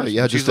chords. Oh,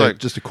 yeah, And just she's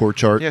just a chord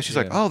chart. yeah, she's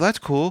like, oh, that's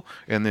cool.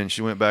 And then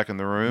she went back in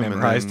the room,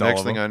 Memorized and then all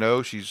next of thing them. I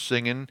know, she's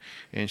singing,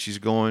 and she's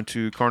going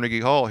to Carnegie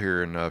Hall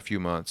here in a few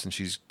months, and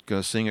she's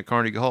going to sing at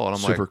Carnegie Hall. And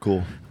I'm Super like, cool.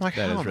 I'm like,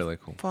 That how is the really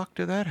cool. fuck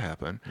did that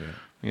happen?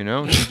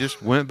 She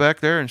just went back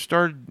there and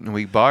started, and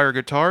we buy her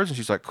guitars, and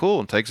she's like, cool,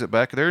 and takes it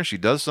back there, and she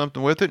does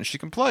something with it, and she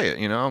can play it.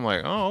 I'm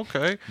like, oh,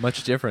 okay.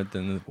 Much different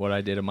than what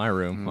I did in my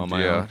room on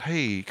my Yeah. own.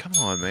 Hey, come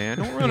on, man.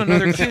 Don't run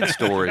another kid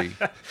story.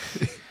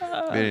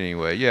 But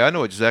anyway, yeah, I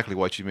know exactly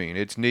what you mean.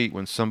 It's neat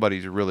when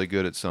somebody's really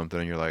good at something,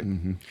 and you're like,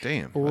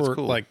 damn, or that's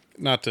cool. like,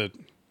 not to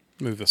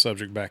move the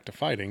subject back to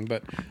fighting,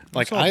 but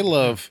like I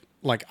love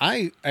like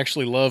I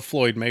actually love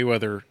Floyd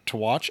Mayweather to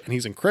watch, and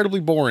he's incredibly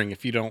boring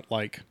if you don't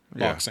like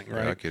boxing, yeah,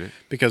 right? I get it.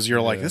 Because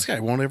you're like, this guy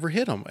won't ever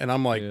hit him, and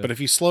I'm like, but if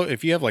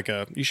you have like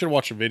you should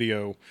watch a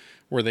video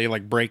where they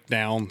like break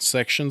down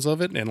sections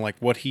of it and like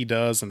what he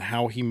does and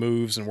how he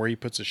moves and where he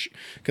puts his,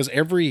 because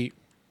every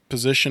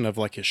position of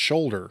like his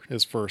shoulder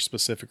is for a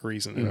specific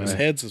reason, and his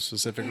head's a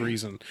specific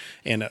reason,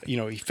 and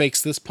he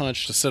fakes this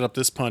punch to set up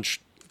this punch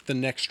the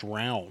next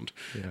round,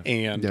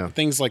 and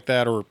things like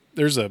that. Or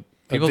there's a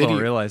People video.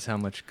 don't realize how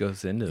much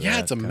goes into that. Yeah,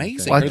 it's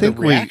amazing. Well, I Or think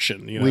the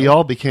reaction. we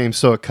all became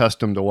so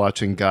accustomed to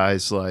watching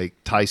guys like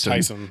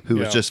Tyson who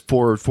was just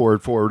forward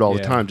all the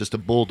Yeah. time, just a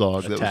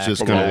bulldog that was Attack.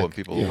 just Blowing going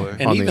people away.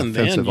 And on the even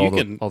then, offensive you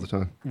can all the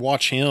time.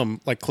 watch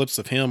him, like clips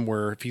of him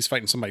where if he's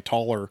fighting somebody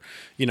taller,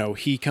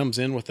 he comes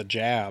in with a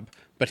jab,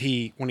 but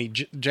when he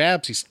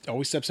jabs, he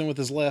always steps in with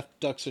his left,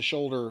 ducks his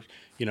shoulder,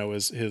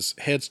 his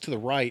head's to the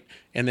right,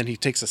 and then he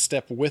takes a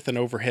step with an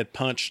overhead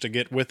punch to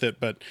get with it.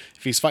 But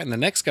if he's fighting the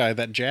next guy,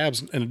 that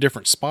jab's in a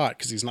different spot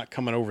because he's not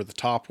coming over the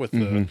top with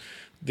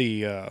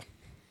the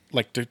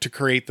like to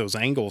create those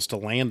angles to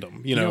land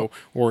them,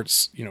 or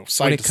it's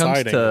side to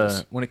side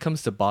angles. When it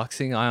comes to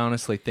boxing, I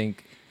honestly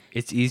think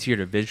it's easier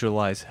to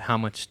visualize how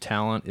much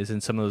talent is in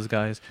some of those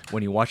guys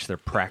when you watch their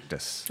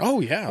practice.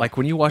 Oh yeah, Like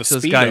when you watch The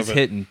those speed guys of it.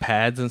 hitting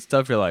pads and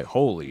stuff, you're like,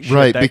 holy shit,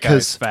 Right, that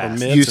because guy's fast.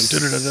 mitts you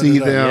and see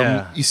them,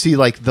 Yeah. you see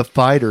like the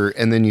fighter,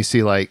 and then you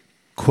see like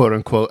quote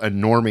unquote a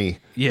normie.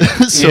 Yeah.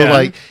 So Yeah.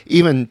 like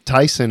even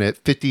Tyson at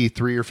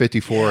 53 or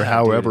 54, Yeah,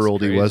 however dude, it's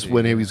old he was crazy,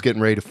 when he was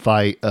getting ready to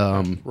fight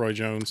Roy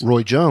Jones.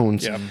 Roy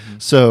Jones. Yeah.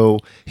 So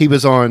he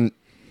was on.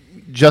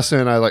 Justin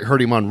and I like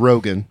heard him on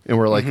Rogan, and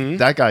we're like,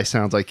 that guy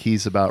sounds like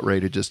he's about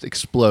ready to just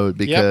explode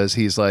because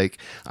he's like,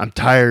 I'm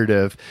tired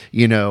of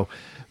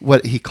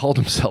what he called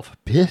himself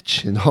a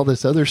bitch and all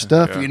this other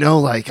stuff.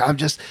 Like I'm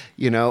just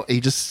he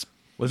just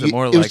Was it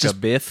more like a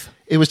Biff?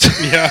 It was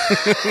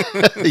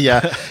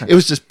yeah, it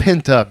was just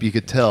pent up, you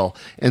could tell.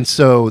 And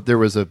so there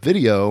was a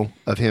video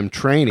of him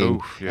training,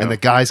 Oof, yeah. and the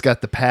guy's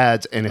got the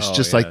pads, and it's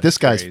just like yeah, this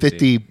guy's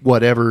crazy. 50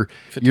 whatever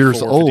 54,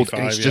 years old, 55,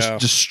 and he's just yeah.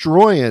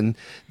 destroying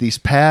these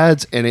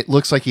pads, and it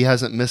looks like he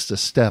hasn't missed a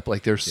step.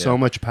 Like there's so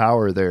much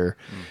power there,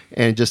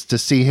 and just to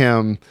see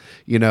him,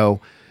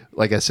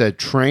 like I said,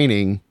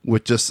 training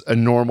with just a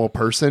normal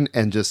person,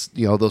 and just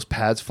those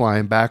pads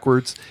flying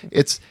backwards.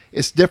 It's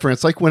different.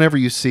 It's like whenever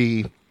you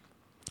see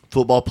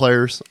football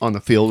players on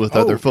the field with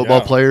other football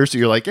yeah. players,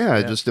 you're like,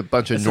 just a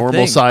bunch That's of the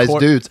normal thing. sized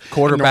dudes.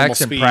 Normal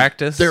Quarterbacks in speed.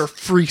 practice. They're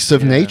freaks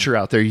of nature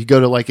out there. You go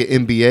to like an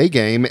NBA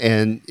game,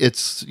 and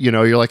it's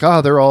you're like,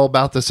 oh, they're all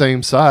about the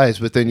same size.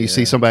 But then you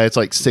see somebody that's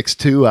like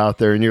 6'2" out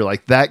there, and you're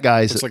like, that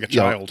guy's Looks like a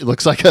child. It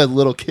looks like a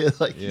little kid,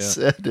 like you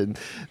said, and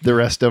the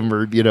rest of them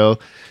are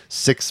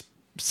 6'7"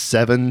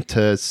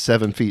 to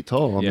 7 feet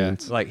tall. I mean,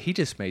 it's- like he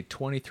just made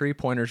 23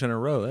 pointers in a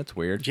row. That's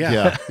weird.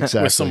 Yeah,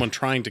 exactly. With someone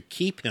trying to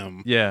keep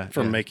him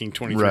from making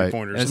 23 Right.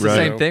 pointers. And it's the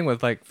same thing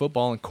with like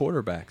football and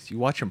quarterbacks. You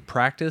watch them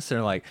practice, and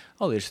they're like,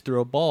 oh, they just threw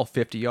a ball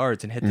 50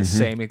 yards and hit the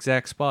same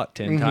exact spot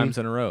 10 times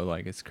in a row.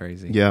 Like it's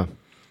crazy. yeah,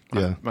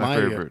 yeah. My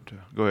favorite.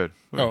 Go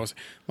ahead.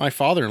 My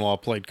father-in-law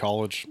played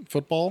college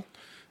football,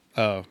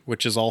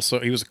 which is also,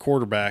 he was a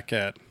quarterback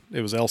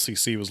it was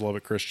LCC, was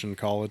Lubbock Christian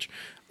College.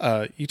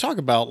 You talk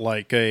about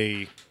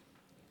hey,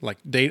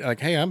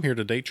 I'm here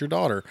to date your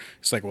daughter.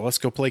 It's like, well, let's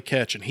go play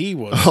catch. And he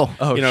was,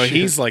 shit.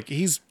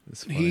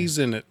 he's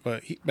in it,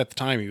 but at the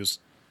time he was,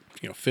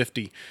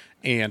 50,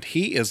 and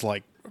he is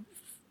like,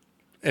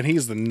 and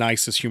he's the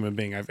nicest human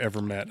being I've ever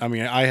met. I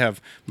mean, I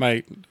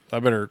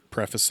better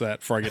preface that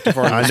before I get too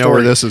far. I know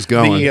where this is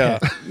going.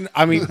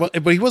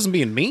 But he wasn't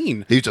being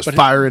mean. He's just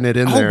firing it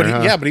in there. But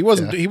huh? but he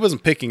wasn't. He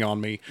wasn't picking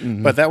on me.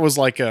 But that was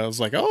like, I was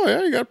like, oh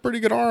yeah, you got a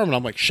pretty good arm, and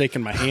I'm like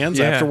shaking my hands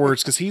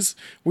afterwards because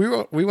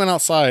we went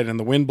outside and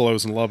the wind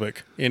blows in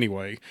Lubbock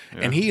anyway,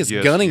 and he is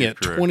gunning it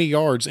correct. 20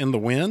 yards in the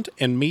wind,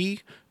 and me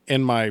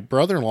and my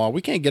brother-in-law,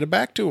 we can't get it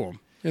back to him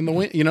in the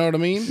wind. You know what I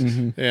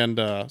mean? And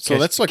so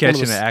that's like one of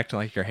catching those, it, acting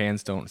like your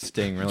hands don't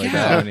sting really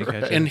bad when you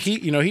catch it. and he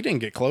didn't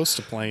get close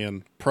to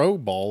playing pro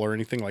ball or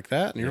anything like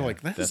that. And you're like,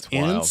 that's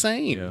wild.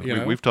 insane.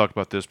 Yeah. We've talked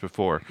about this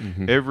before.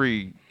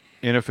 Every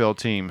NFL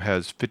team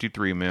has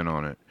 53 men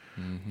on it.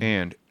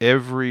 And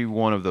every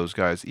one of those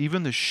guys,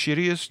 even the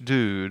shittiest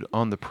dude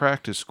on the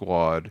practice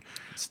squad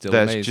Still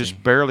that's amazing.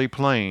 just barely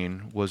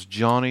playing, was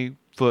Johnny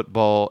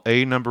Football,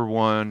 number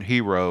one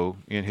hero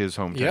in his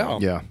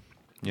hometown. Yeah.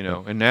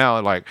 And now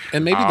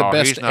And maybe the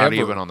best he's not ever.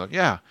 even on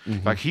the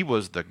like he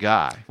was the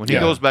guy. When he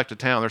goes back to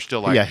town, they're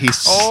still like, Yeah,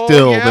 he's "Oh,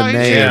 still yeah, the he's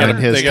name got in a-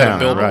 his they got a town.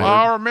 billboard. Right?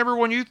 I remember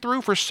when you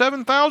threw for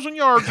 7,000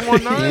 yards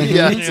one night."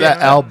 Yeah, it's that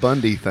Al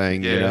Bundy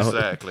thing, Yeah,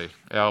 exactly.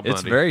 Al Bundy.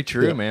 It's very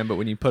true, man. But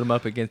when you put him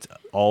up against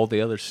all the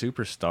other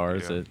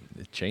superstars,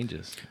 it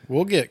changes.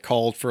 We'll get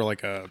called for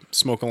like a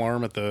smoke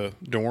alarm at the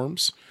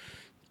dorms,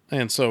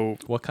 and so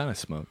What kind of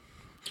smoke?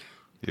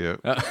 Yeah.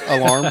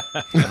 alarm,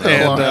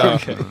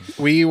 and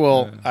we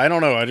will. I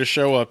don't know. I just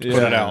show up to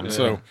put it out.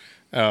 So,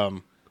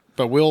 but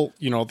but we'll,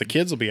 the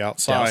kids will be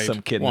outside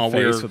some kid in the while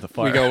face with a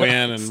fire we go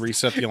in and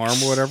reset the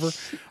alarm or whatever.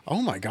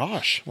 Oh my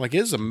gosh. Like,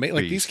 it's amazing.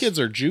 Like, these kids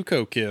are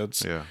JUCO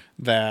kids Yeah.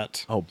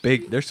 that, Oh,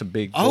 big. There's some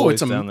big oh,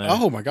 boys down there.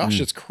 oh my gosh,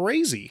 it's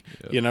crazy.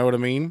 You know what I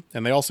mean?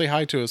 And they all say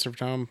hi to us every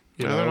time.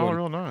 Yeah, they're all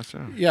real nice.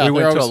 Yeah. Yeah, we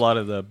went they're to a always- lot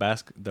of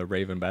the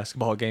Raven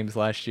basketball games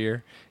last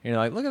year, and you're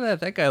like, look at that,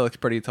 that guy looks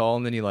pretty tall,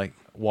 and then you like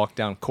walk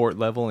down court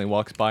level, and he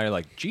walks by, you're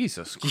like,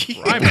 Jesus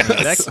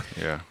Christ,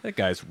 Yeah. that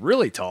guy's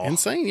really tall.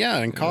 insane. Yeah.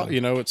 And,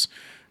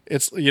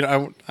 it's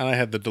I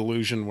had the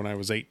delusion when I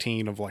was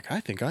 18 of like,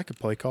 I think I could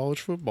play college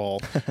football.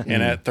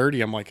 And at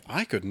 30, I'm like,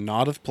 I could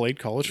not have played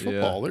college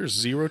football. There's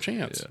zero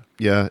chance.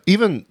 Yeah,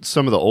 even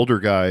some of the older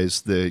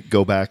guys that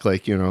go back,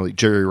 like like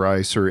Jerry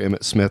Rice or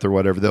Emmitt Smith or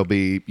whatever, they'll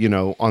be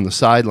on the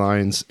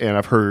sidelines, and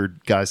I've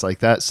heard guys like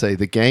that say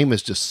the game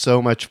is just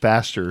so much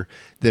faster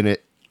than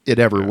it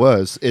ever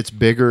was. It's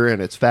bigger and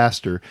it's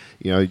faster.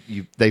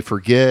 They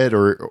forget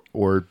or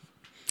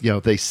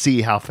they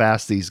see how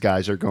fast these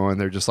guys are going.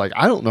 They're just like,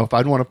 I don't know if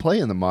I'd want to play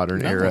in the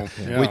modern era.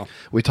 Yeah.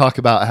 We talk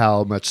about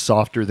how much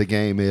softer the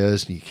game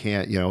is, and you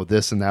can't,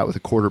 this and that with a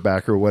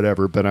quarterback or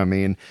whatever. But I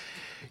mean,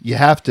 you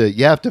have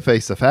to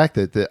face the fact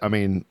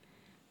that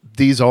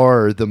these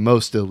are the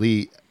most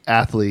elite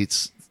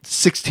athletes,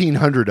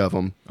 1,600 of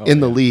them in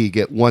the league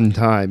at one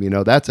time.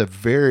 That's a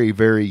very,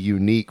 very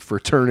unique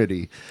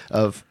fraternity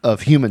of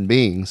human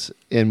beings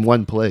in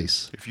one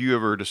place. If you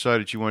ever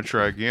decided you want to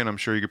try again, I'm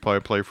sure you could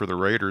probably play for the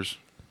Raiders.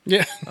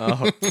 Yeah.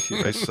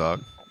 They suck.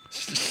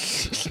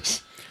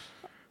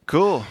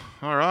 Cool.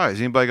 All right. Has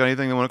anybody got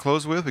anything they want to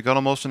close with? We got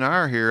almost an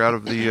hour here out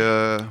of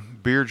the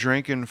beer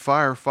drinking,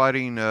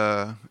 firefighting,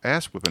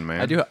 ass whipping,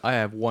 man. I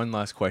have one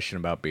last question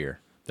about beer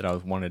that I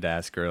wanted to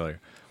ask earlier.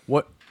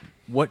 What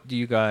do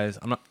you guys?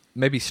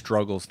 Maybe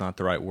struggle's not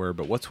the right word,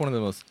 but what's one of the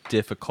most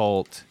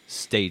difficult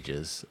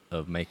stages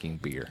of making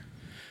beer?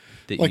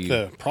 Like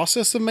the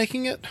process of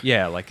making it?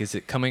 Yeah, like is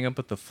it coming up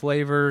with the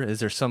flavor? Is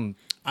there some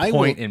I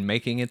point will- in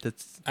making it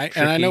that's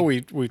And I know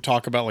tricky? we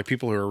talk about like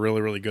people who are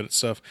really, really good at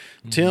stuff.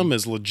 Tim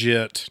is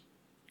legit,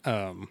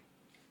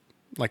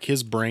 like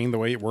his brain, the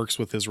way it works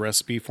with his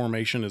recipe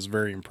formation is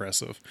very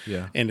impressive.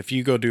 Yeah. And if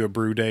you go do a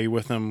brew day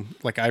with him,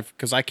 like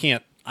because I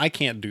can't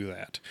do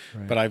that,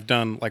 but I've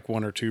done like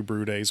 1 or 2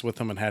 brew days with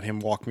him and had him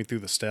walk me through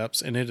the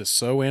steps, and it is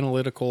so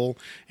analytical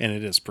and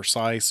it is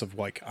precise of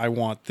like, I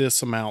want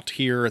this amount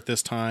here at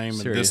this time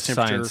and Serious this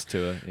temperature science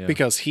to it, yeah.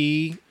 because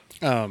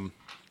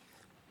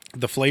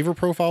the flavor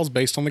profiles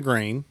based on the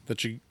grain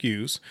that you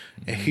use.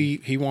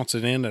 He wants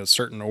it in a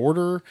certain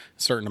order, a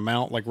certain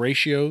amount, like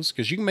ratios,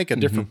 because you can make a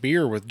different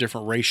beer with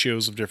different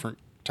ratios of different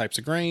types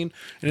of grain,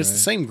 and it's the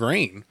same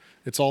grain.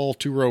 It's all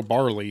 2-row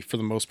barley for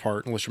the most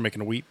part, unless you're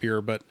making a wheat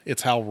beer, but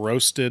it's how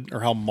roasted or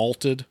how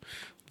malted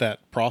that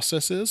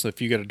process is.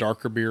 If you get a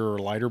darker beer or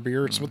a lighter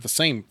beer, it's with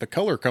the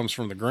color comes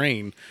from the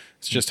grain.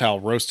 It's just how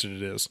roasted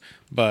it is.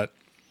 But,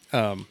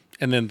 and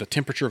then the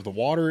temperature of the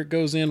water it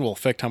goes in will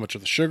affect how much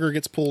of the sugar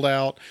gets pulled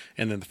out.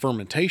 And then the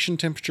fermentation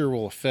temperature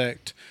will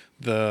affect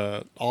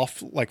the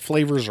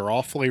flavors or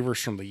off flavors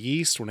from the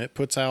yeast when it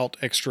puts out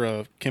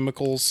extra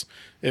chemicals.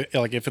 If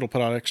it'll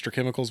put out extra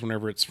chemicals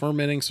whenever it's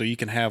fermenting. So you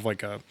can have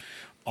like a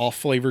off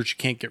flavors you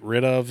can't get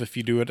rid of if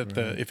you do it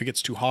if it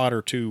gets too hot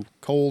or too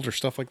cold or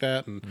stuff like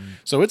that. And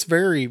so it's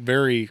very,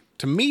 very,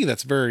 to me,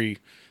 that's very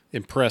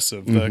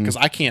impressive because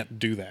I can't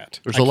do that.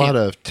 There's a lot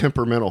of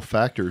temperamental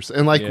factors,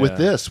 and like with Yeah.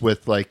 this,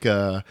 with like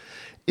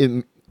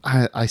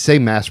I say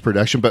mass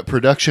production, but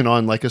production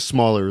on like a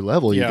smaller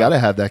level, you Yeah. got to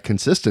have that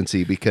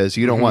consistency because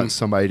you don't want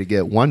somebody to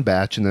get one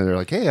batch and then they're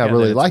like, "Hey, I Yeah,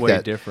 really then it's like way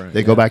that." different,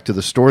 They go back to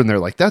the store and they're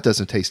like, "That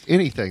doesn't taste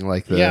anything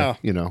like the Yeah.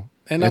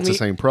 And it's the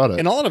same product."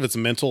 And a lot of it's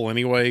mental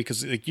anyway,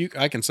 because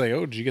I can say,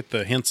 "Oh, did you get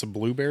the hints of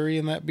blueberry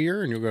in that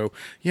beer?" And you'll go,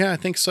 "Yeah, I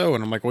think so."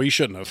 And I'm like, "Well, you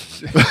shouldn't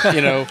have."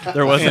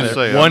 There wasn't And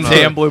say, one I'm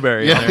damn not-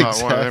 blueberry. I'm in there.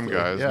 not one of them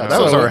guys. Yeah, no.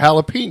 that was our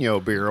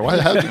jalapeno beer. Why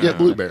how'd you get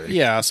blueberry?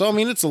 Yeah, so I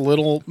mean, it's a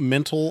little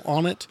mental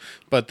on it,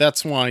 but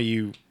that's why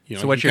you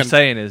So what you're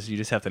saying is you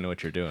just have to know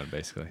what you're doing,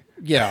 basically.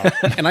 Yeah,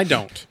 and I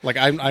don't like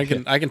I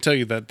can tell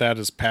you that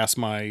is past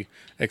my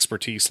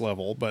expertise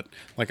level, but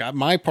like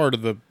my part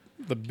of the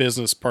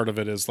business part of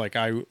it is like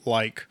I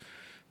like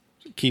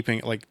keeping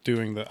like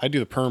I do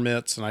the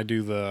permits and I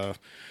do the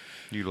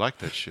You like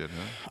that shit,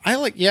 huh? I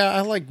like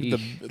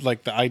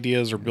the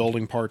ideas or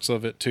building parts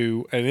of it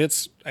too, and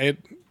it's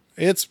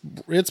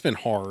been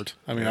hard.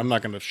 I mean, I'm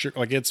not going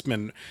to it's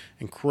been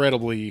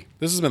incredibly.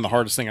 This has been the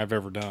hardest thing I've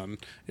ever done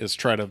is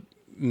try to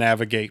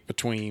navigate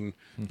between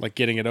like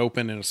getting it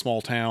open in a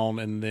small town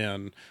and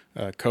then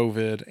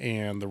COVID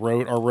and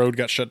our road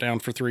got shut down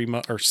for 3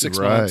 months or 6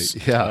 months.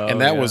 Yeah.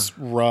 And that was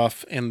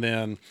rough. And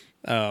then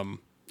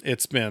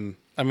it's been.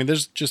 I mean,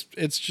 there's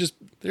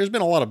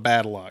been a lot of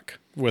bad luck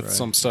with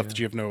some stuff that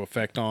you have no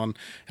effect on,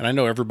 and I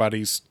know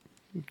everybody's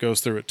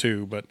goes through it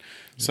too. But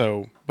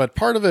but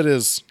part of it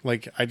is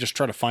like I just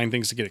try to find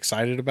things to get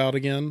excited about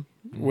again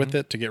with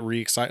it to get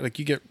re-excited. Like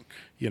you get,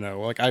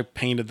 like I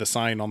painted the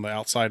sign on the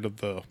outside of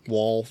the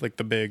wall, like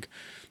the big,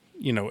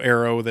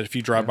 arrow that if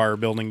you drive by our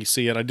building, you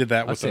see it. I did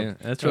that with seen it.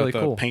 That's really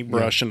cool. a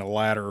paintbrush and a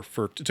ladder.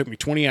 It took me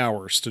 20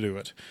 hours to do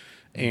it.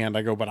 And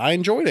I go, but I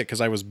enjoyed it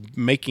because I was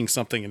making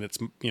something, and it's,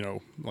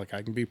 like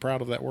I can be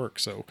proud of that work.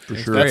 So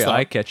It's sure. very That's the-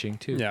 eye catching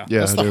too. Yeah, Yeah,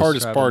 that's it the is.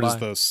 hardest Driving part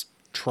by. is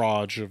the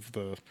trudge of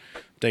the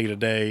day to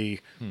day.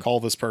 Call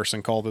this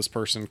person, call this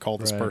person, call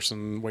this Right.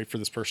 person, wait for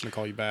this person to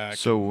call you back.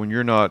 So when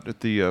you're not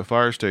at the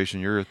fire station,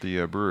 you're at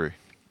the brewery.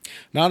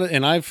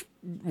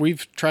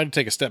 We've tried to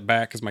take a step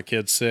back because my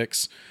kid's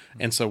 6,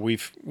 and so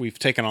we've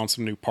taken on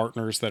some new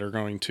partners that are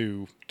going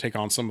to take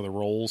on some of the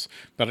roles.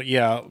 But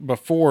yeah,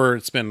 before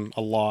it's been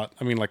a lot.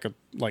 I mean,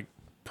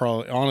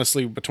 probably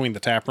honestly between the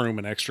tap room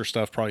and extra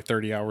stuff, probably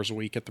 30 hours a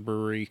week at the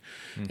brewery,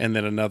 and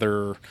then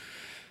another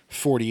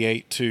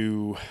 48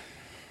 to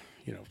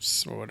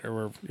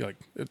whatever, like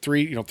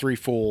 3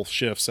 full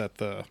shifts at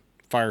the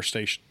fire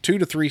station, 2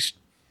 to 3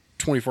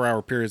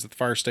 24-hour periods at the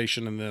fire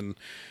station, and then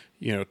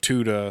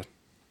 2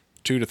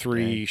 to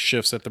 3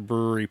 shifts at the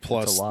brewery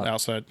plus a lot.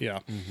 outside. Yeah.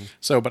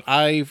 So, but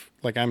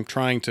I'm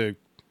trying to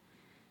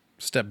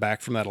step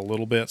back from that a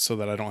little bit so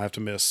that I don't have to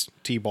miss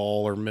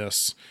T-ball or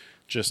miss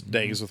just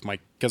days with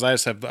because I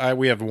just have,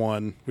 we have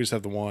one, we just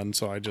have the one.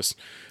 So I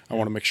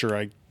want to make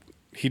sure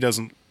he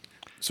doesn't.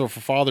 So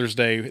for Father's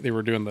Day, they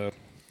were doing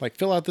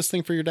fill out this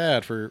thing for your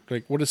dad for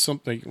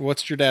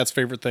what's your dad's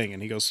favorite thing?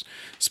 And he goes,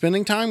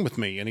 spending time with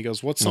me. And he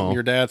goes, what's something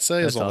your dad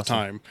says That's all the awesome.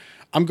 time?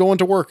 I'm going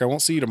to work. I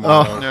won't see you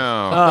tomorrow.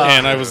 No.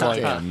 And I was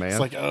like, Damn, man. it's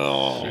like,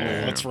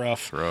 that's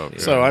rough. rough,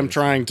 So yeah. I'm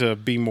trying to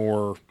be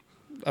more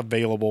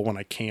available when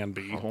I can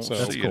be. I won't So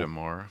see you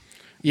tomorrow.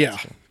 yeah.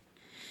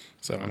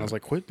 So and I was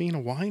like, quit being a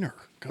whiner.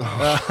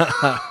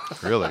 God,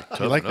 Really?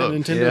 you like the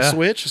Nintendo Yeah.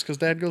 Switch? Just because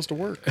Dad goes to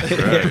work.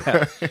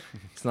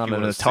 It's not You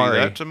an want to see Atari.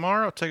 that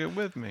tomorrow? Take it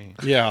with me.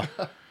 Yeah.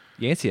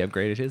 Yancey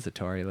upgraded his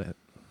Atari.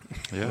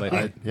 Yeah.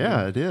 Lately.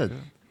 Yeah, I did.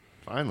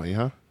 Finally,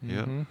 huh?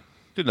 Yeah.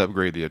 Didn't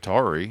upgrade the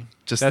Atari.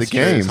 Just That's the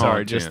true. game.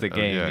 Sorry, just the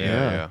Content. game, Yeah,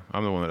 yeah.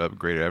 I'm the one that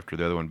upgraded after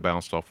the other one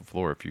bounced off the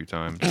floor a few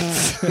times.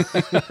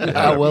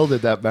 How well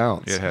did that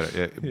bounce? It had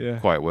it Yeah.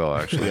 quite well,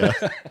 actually.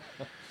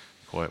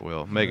 Quite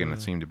well. Megan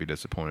seemed to be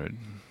disappointed.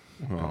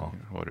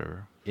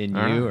 Whatever. In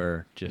All you right.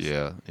 or just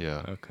Yeah.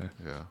 Okay.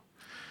 Yeah.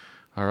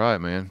 All right,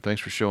 man.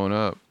 Thanks for showing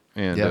up.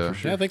 And Yeah, for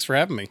sure. Yeah, thanks for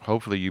having me.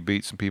 hopefully you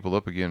beat some people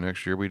up again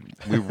next year. We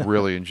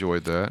really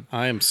enjoyed that.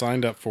 I am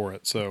signed up for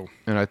it. So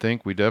And I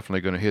think we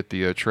definitely going to hit the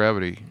Yeah, the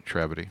Travity.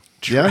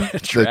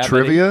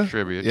 trivia.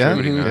 trivia Yeah,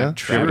 trivia night. yeah.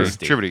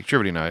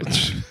 Trivia night.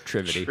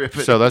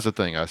 Trivity. So that's the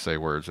thing. I say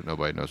words that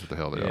nobody knows what the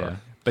hell they Yeah. are.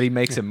 But he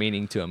makes a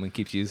meaning to them and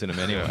keeps using them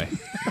anyway.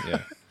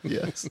 Yeah.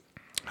 Yes.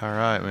 All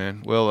right,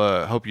 man.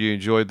 Well, hope you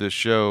enjoyed this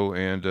show,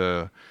 and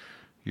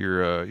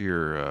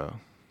your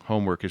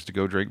homework is to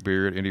go drink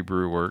beer at Indie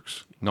Brew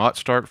Works, not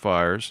start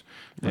fires,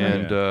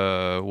 and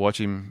watch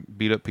him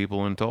beat up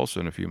people in Tulsa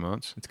in a few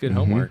months. It's good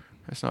homework.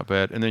 That's not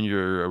bad. And then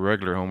your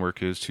regular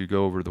homework is to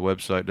go over to the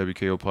website,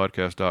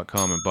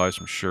 wkopodcast.com, and buy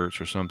some shirts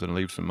or something,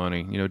 leave some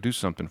money. Do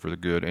something for the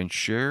good, and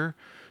share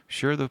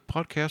the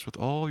podcast with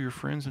all your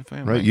friends and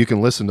family. Right. You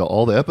can listen to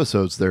all the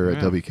episodes there at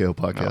Yeah. WKO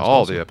Podcast. All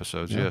also. the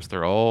episodes, yes,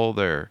 they're all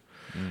there.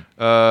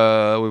 We've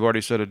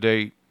already set a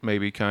date,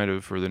 maybe kind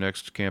of, for the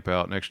next camp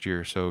out next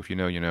year. So if you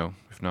know, you know.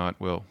 If not,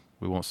 well,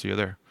 we won't see you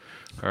there.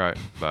 All right,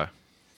 bye.